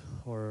murdered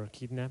or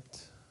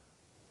kidnapped.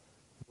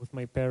 Both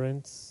my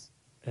parents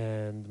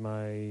and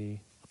my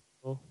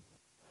uncle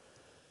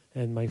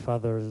and my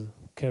father's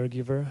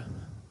caregiver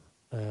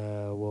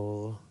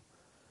were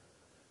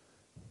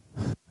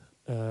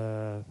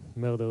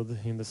murdered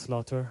in the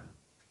slaughter.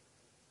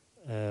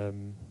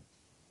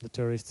 The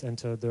terrorists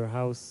entered their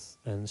house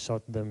and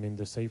shot them in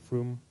the safe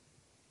room.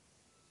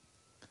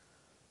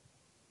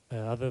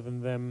 Other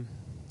than them,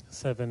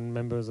 7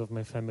 members of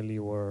my family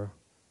were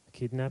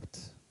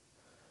kidnapped.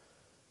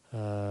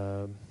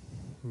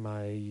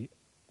 My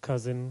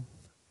cousin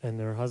and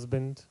her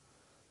husband,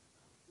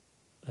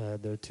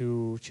 their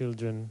 2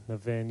 children,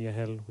 Nave and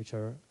Yahel, which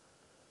are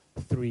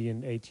 3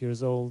 and 8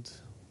 years old.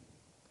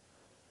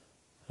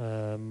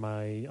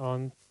 My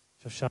aunt,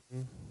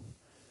 Shoshan,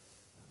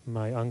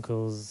 my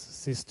uncle's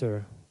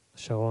sister,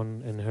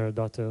 Sharon, and her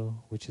daughter,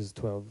 which is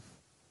 12.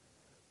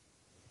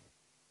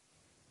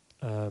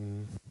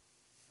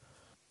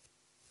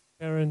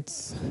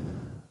 Parents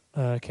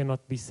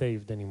cannot be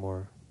saved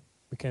anymore.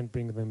 We can't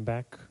bring them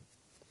back.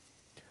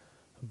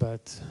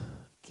 But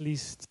at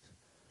least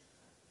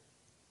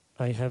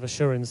I have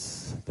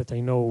assurance that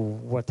I know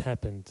what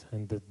happened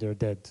and that they're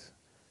dead.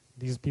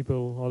 These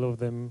people, all of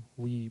them,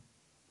 we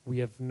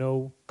have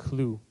no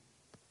clue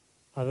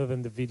other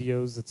than the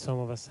videos that some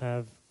of us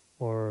have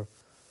or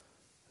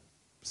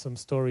some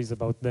stories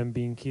about them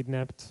being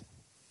kidnapped.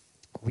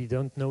 We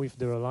don't know if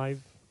they're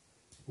alive.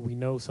 We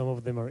know some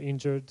of them are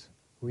injured.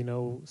 We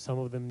know some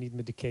of them need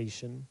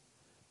medication.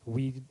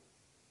 We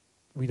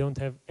don't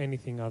have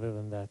anything other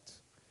than that.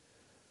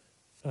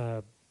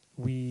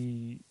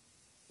 We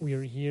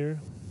are here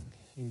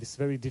in this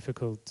very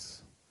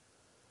difficult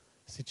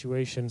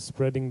situation,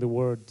 spreading the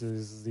word,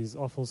 these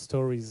awful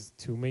stories,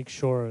 to make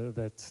sure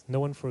that no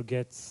one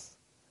forgets,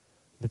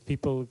 that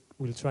people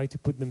will try to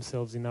put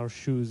themselves in our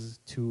shoes,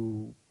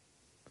 to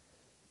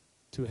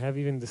have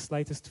even the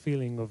slightest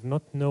feeling of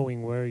not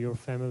knowing where your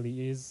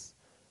family is,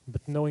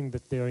 but knowing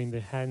that they are in the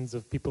hands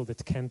of people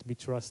that can't be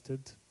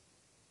trusted,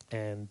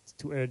 and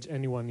to urge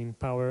anyone in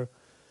power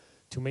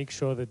to make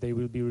sure that they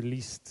will be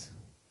released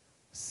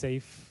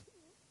safe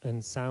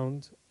and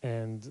sound,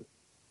 and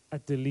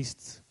at the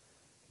least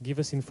give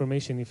us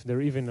information if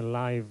they're even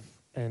alive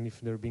and if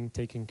they're being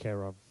taken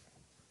care of.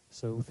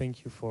 So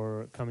thank you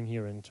for coming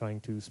here and trying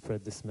to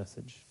spread this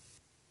message.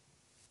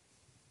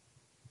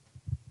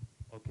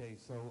 Okay,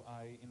 so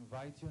I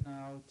invite you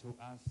now to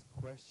ask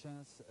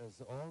questions.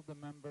 As all the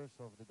members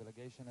of the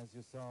delegation, as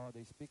you saw,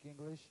 they speak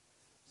English,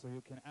 so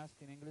you can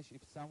ask in English.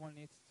 If someone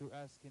needs to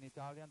ask in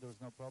Italian, there's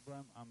no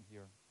problem. I'm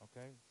here,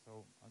 okay?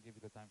 So I'll give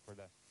you the time for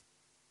that.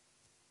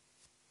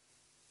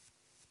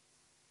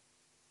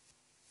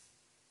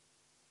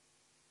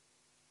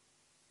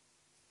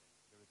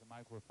 There is a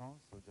microphone,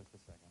 so just a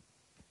second.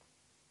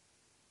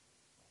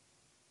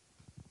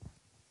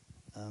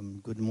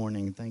 Good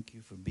morning. Thank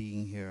you for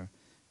being here.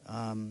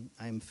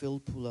 I'm Phil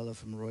Pulala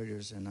from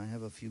Reuters, and I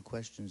have a few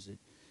questions that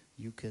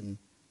you can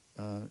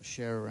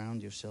share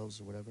around yourselves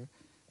or whatever.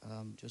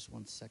 Just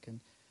one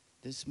second.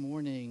 This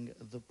morning,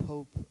 the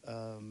Pope,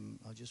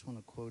 I just want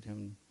to quote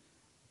him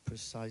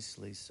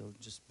precisely, so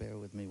just bear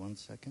with me one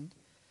second.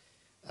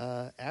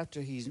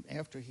 After he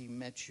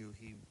met you,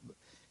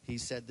 he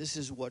said, "This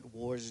is what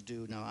wars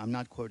do." Now, I'm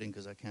not quoting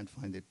because I can't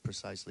find it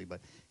precisely, but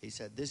he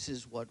said, "This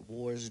is what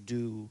wars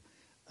do,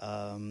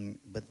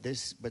 but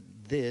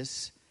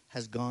this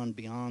has gone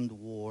beyond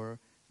war.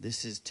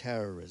 This is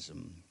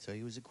terrorism." So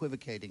he was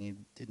equivocating. He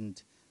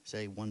didn't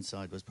say one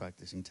side was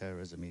practicing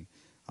terrorism. He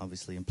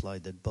obviously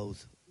implied that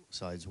both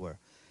sides were.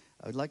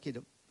 I would like you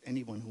to,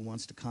 anyone who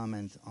wants to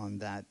comment on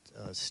that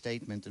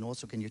statement, and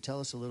also can you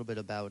tell us a little bit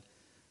about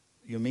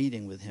your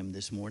meeting with him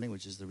this morning,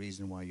 which is the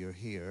reason why you're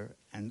here,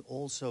 and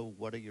also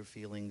what are your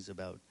feelings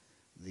about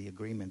the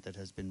agreement that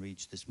has been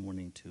reached this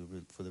morning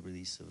for the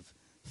release of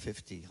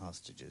 50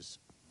 hostages?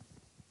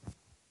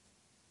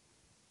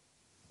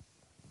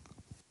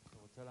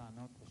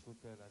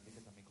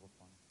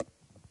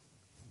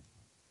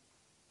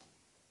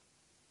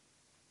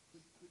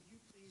 Could you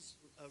please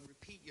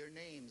repeat your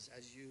names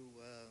as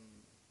you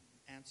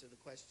answer the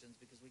questions,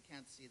 because we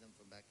can't see them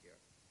from back here.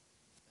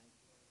 Thank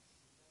you.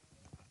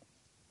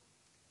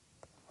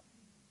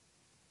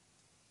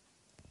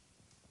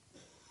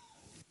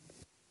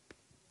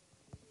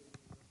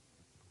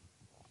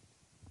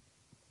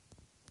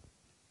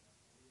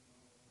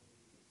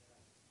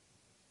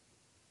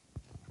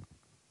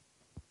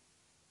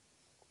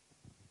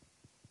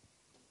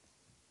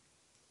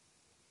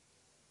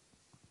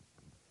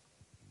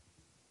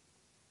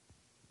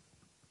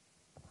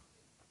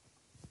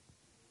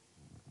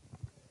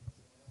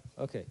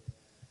 Okay.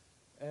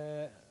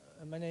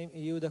 My name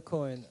is Yehuda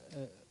Cohen.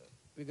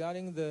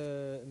 Regarding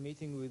the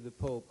meeting with the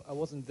Pope, I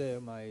wasn't there.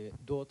 My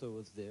daughter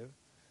was there.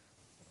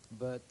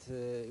 But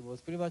it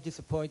was pretty much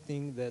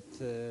disappointing that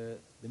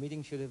the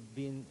meeting should have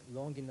been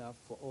long enough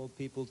for all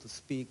people to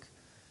speak.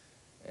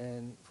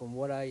 And from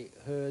what I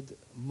heard,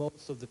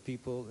 most of the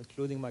people,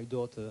 including my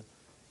daughter,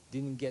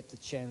 didn't get the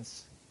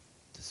chance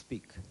to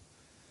speak.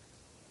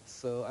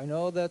 So I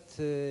know that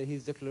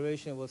his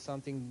declaration was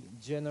something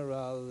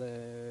general,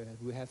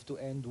 we have to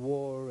end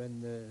war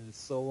and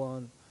so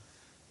on.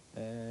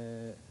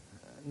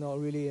 Not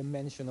really a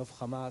mention of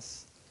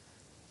Hamas.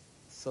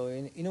 So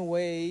in a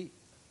way,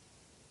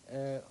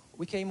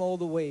 we came all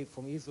the way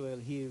from Israel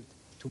here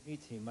to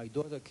meet him. My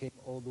daughter came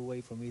all the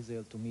way from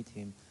Israel to meet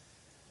him.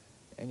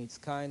 And it's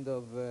kind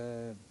of,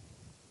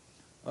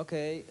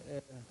 okay,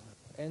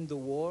 end the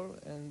war,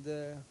 and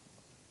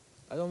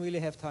I don't really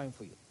have time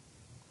for you.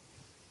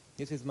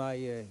 This is my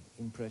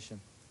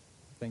impression.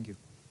 Thank you.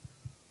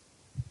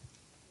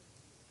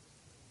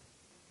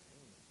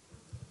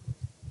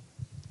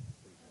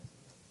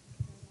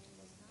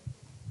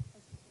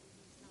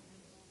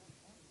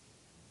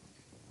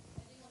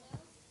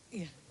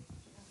 Yeah.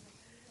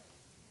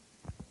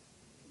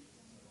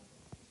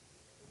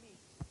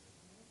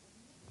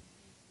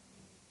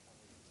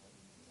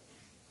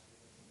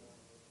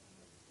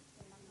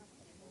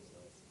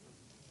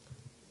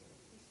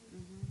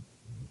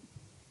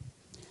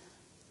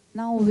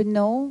 Now we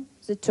know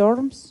the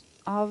terms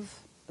of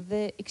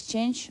the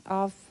exchange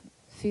of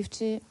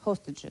 50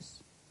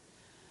 hostages.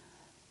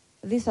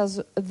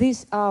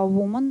 These are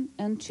women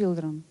and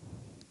children.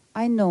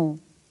 I know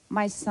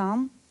my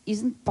son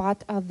isn't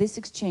part of this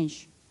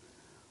exchange.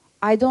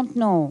 I don't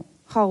know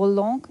how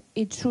long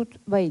I should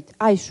wait.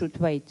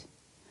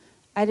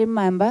 I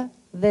remember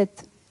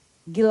that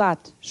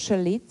Gilad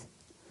Shalit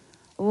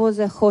was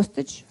a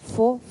hostage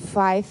for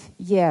 5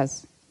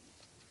 years.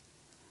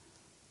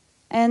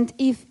 And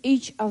if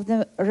each of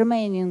the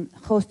remaining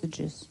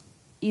hostages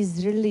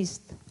is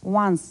released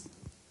once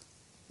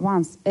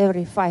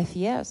every 5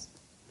 years,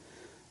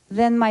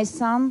 then my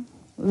son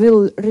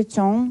will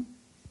return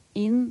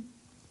in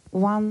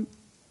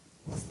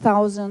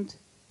 1,000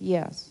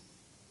 years.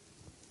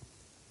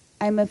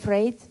 I'm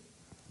afraid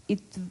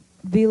it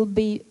will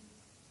be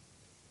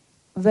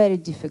very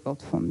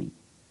difficult for me.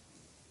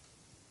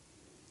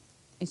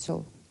 It's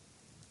all.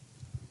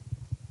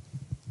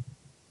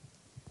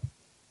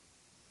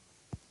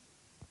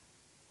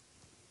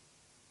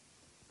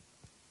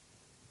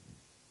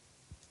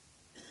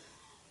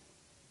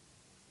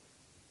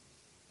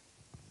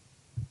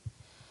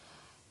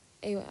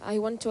 I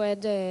want to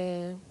add,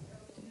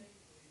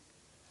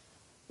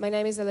 my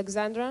name is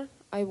Alexandra.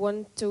 I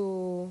want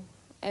to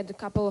add a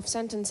couple of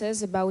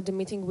sentences about the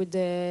meeting with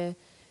the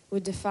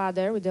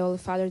Father, with the Holy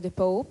Father, the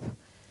Pope.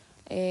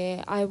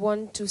 I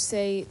want to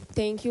say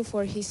thank you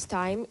for his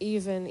time,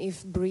 even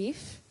if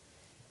brief,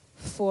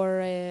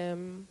 for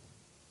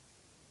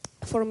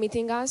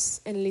meeting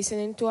us and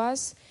listening to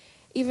us.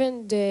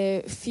 Even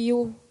the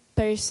few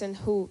person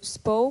who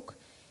spoke,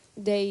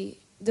 they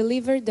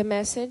delivered the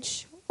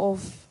message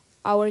of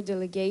our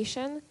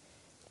delegation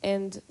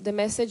and the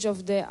message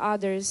of the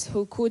others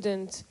who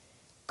couldn't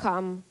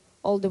come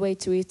all the way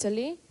to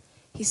Italy.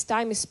 His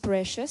time is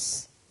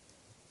precious,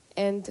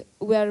 and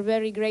we are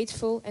very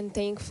grateful and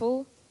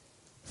thankful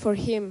for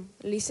him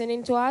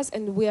listening to us,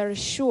 and we are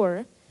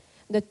sure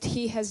that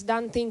he has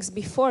done things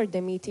before the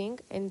meeting,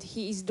 and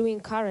he is doing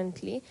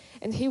currently,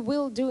 and he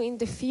will do in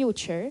the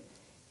future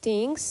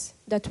things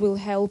that will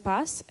help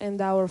us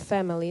and our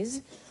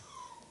families.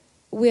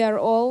 We are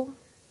all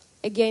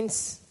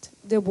against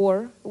the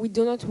war. We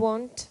do not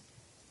want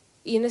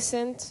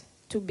innocent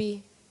to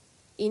be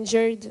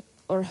injured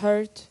or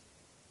hurt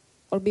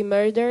or be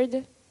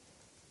murdered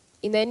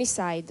in any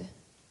side.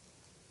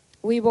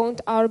 We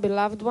want our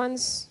beloved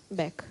ones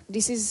back.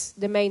 This is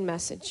the main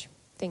message.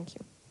 Thank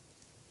you.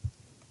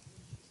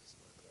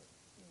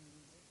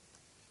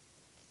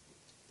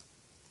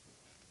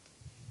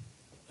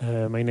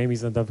 My name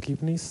is Nadav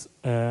Kipnis.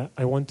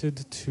 I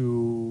wanted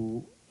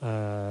to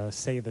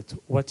say that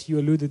what you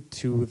alluded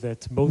to,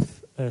 that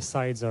both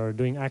sides are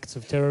doing acts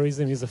of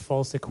terrorism, is a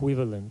false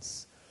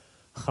equivalence.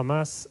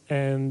 Hamas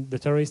and the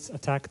terrorists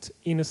attacked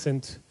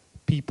innocent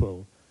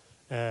people.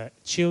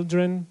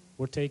 Children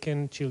were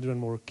taken,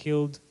 children were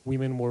killed,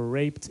 women were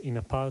raped in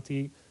a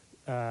party.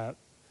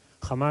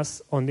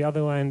 Hamas, on the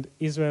other hand,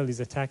 Israel is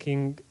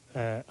attacking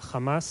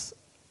Hamas,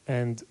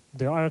 and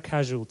there are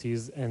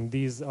casualties, and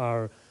these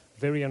are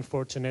very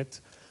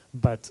unfortunate,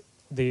 but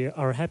they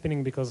are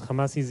happening because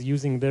Hamas is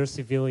using their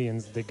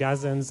civilians, the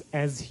Gazans,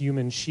 as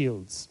human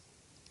shields.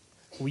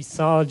 We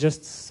saw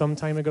just some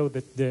time ago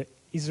that the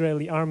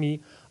Israeli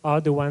army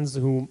are the ones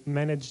who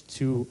managed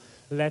to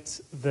let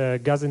the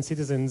Gazan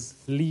citizens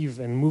leave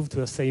and move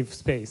to a safe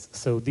space.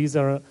 So these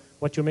are,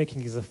 what you're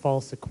making is a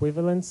false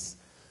equivalence.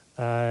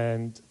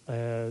 And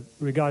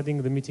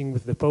regarding the meeting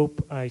with the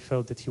Pope, I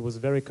felt that he was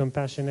very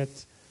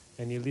compassionate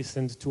and he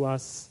listened to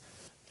us,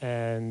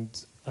 and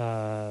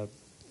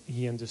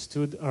he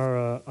understood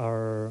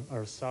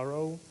our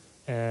sorrow,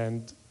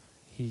 and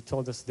he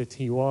told us that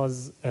he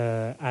was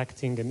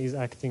acting and is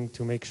acting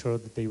to make sure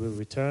that they will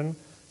return.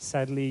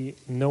 Sadly,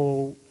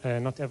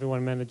 not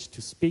everyone managed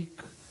to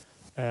speak,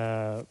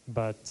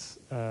 but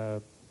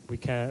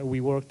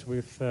we worked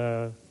with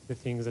the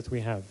things that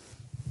we have.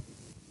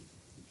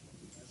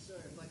 Sir,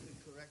 if I could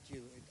correct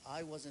you,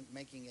 I wasn't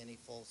making any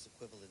false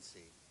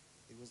equivalency.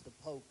 It was the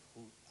Pope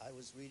who I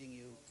was reading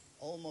you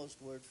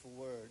almost word for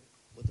word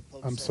what the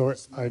Pope said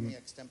this morning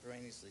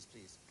extemporaneously,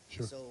 please.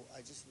 Sure. So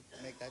I just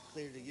make that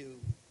clear to you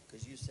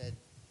because you said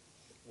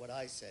what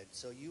I said.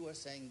 So you are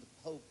saying the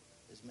Pope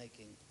is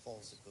making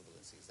false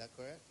equivalency. Is that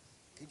correct?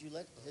 Could you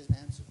let him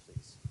answer,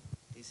 please?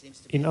 He seems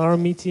to be in our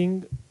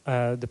meeting,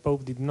 the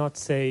Pope did not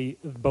say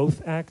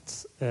both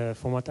acts.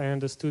 From what I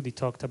understood, he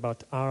talked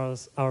about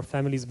our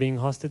families being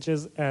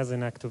hostages as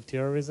an act of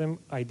terrorism.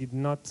 I did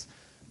not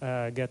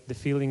get the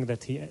feeling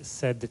that he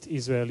said that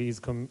Israel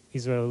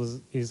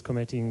is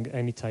committing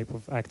any type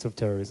of act of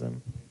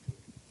terrorism.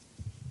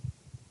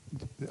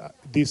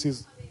 This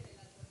is...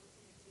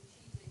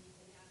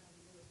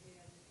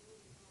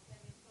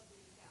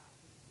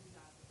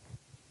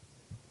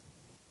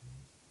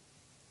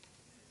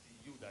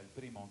 Yuda, il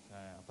primo che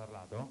ha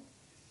parlato.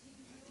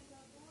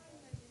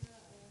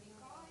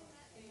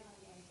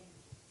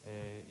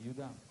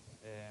 יהודה,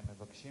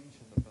 מבקשים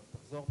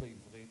שתחזור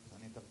בעברית,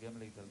 אני אתרגם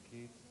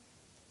לאיטלקית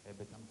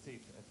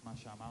בתמצית את מה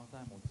שאמרת,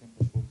 הם רוצים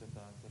פשוט את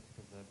הטקסט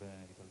הזה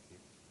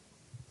באיטלקית.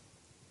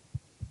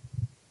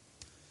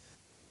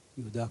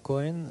 יהודה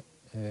כהן,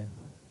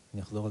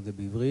 אני אחזור על זה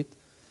בעברית.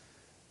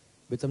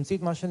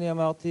 בתמצית מה שאני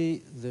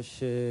אמרתי זה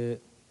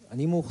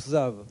שאני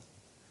מאוכזב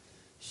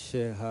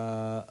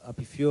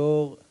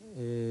שהאפיפיור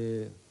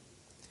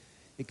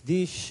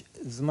הקדיש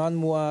זמן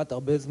מועט,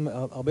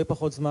 הרבה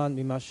פחות זמן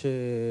ממה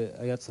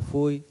שהיה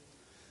צפוי.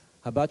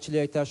 הבת שלי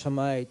הייתה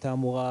שמה, הייתה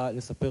אמורה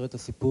לספר את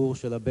הסיפור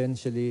של הבן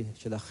שלי,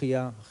 של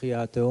אחיה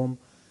התאום,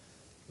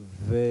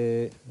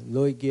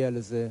 ולא הגיע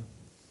לזה.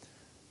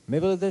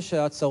 מעבר לזה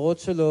שההצהרות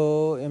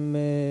שלו הן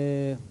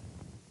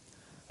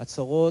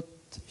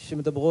הצהרות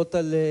שמדברות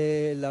על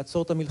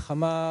לעצור את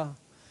המלחמה,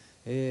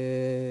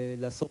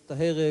 לעצור את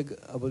ההרג,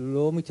 אבל הוא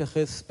לא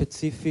מתייחס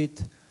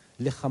ספציפית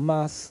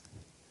לחמאס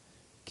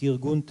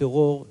כארגון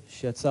טרור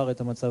שיצר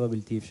את המצב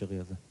הבלתי אפשרי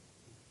הזה.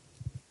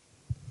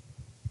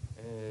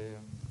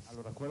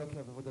 Allora, quello che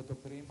avevo detto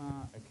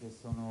prima è che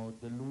sono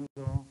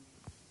deluso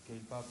che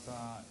il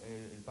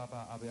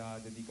Papa abbia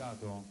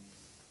dedicato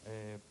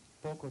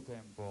poco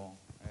tempo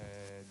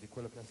di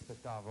quello che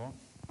aspettavo.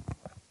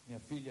 Mia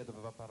figlia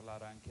doveva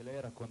parlare anche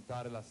lei,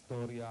 raccontare la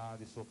storia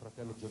di suo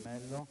fratello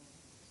gemello,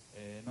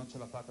 non ce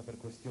l'ha fatta per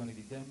questioni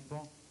di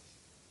tempo.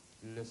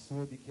 Le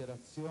sue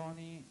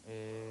dichiarazioni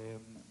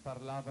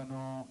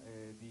parlavano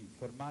di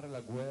fermare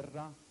la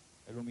guerra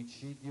e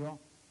l'omicidio,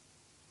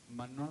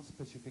 ma non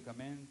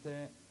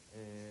specificamente,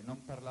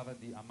 non parlava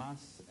di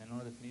Hamas e non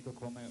l'ha definito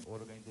come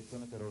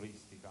organizzazione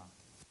terroristica,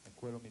 e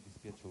quello mi è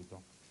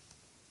dispiaciuto.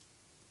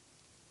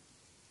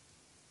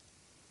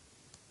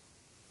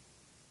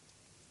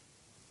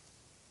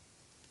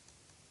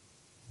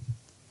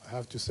 I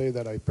have to say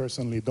that I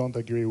personally don't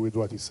agree with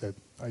what he said.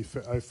 I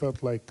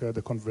felt like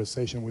the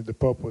conversation with the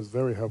Pope was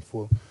very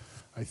helpful.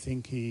 I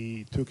think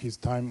he took his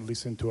time,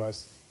 listened to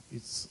us.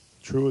 It's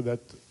true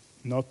that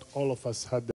not all of us had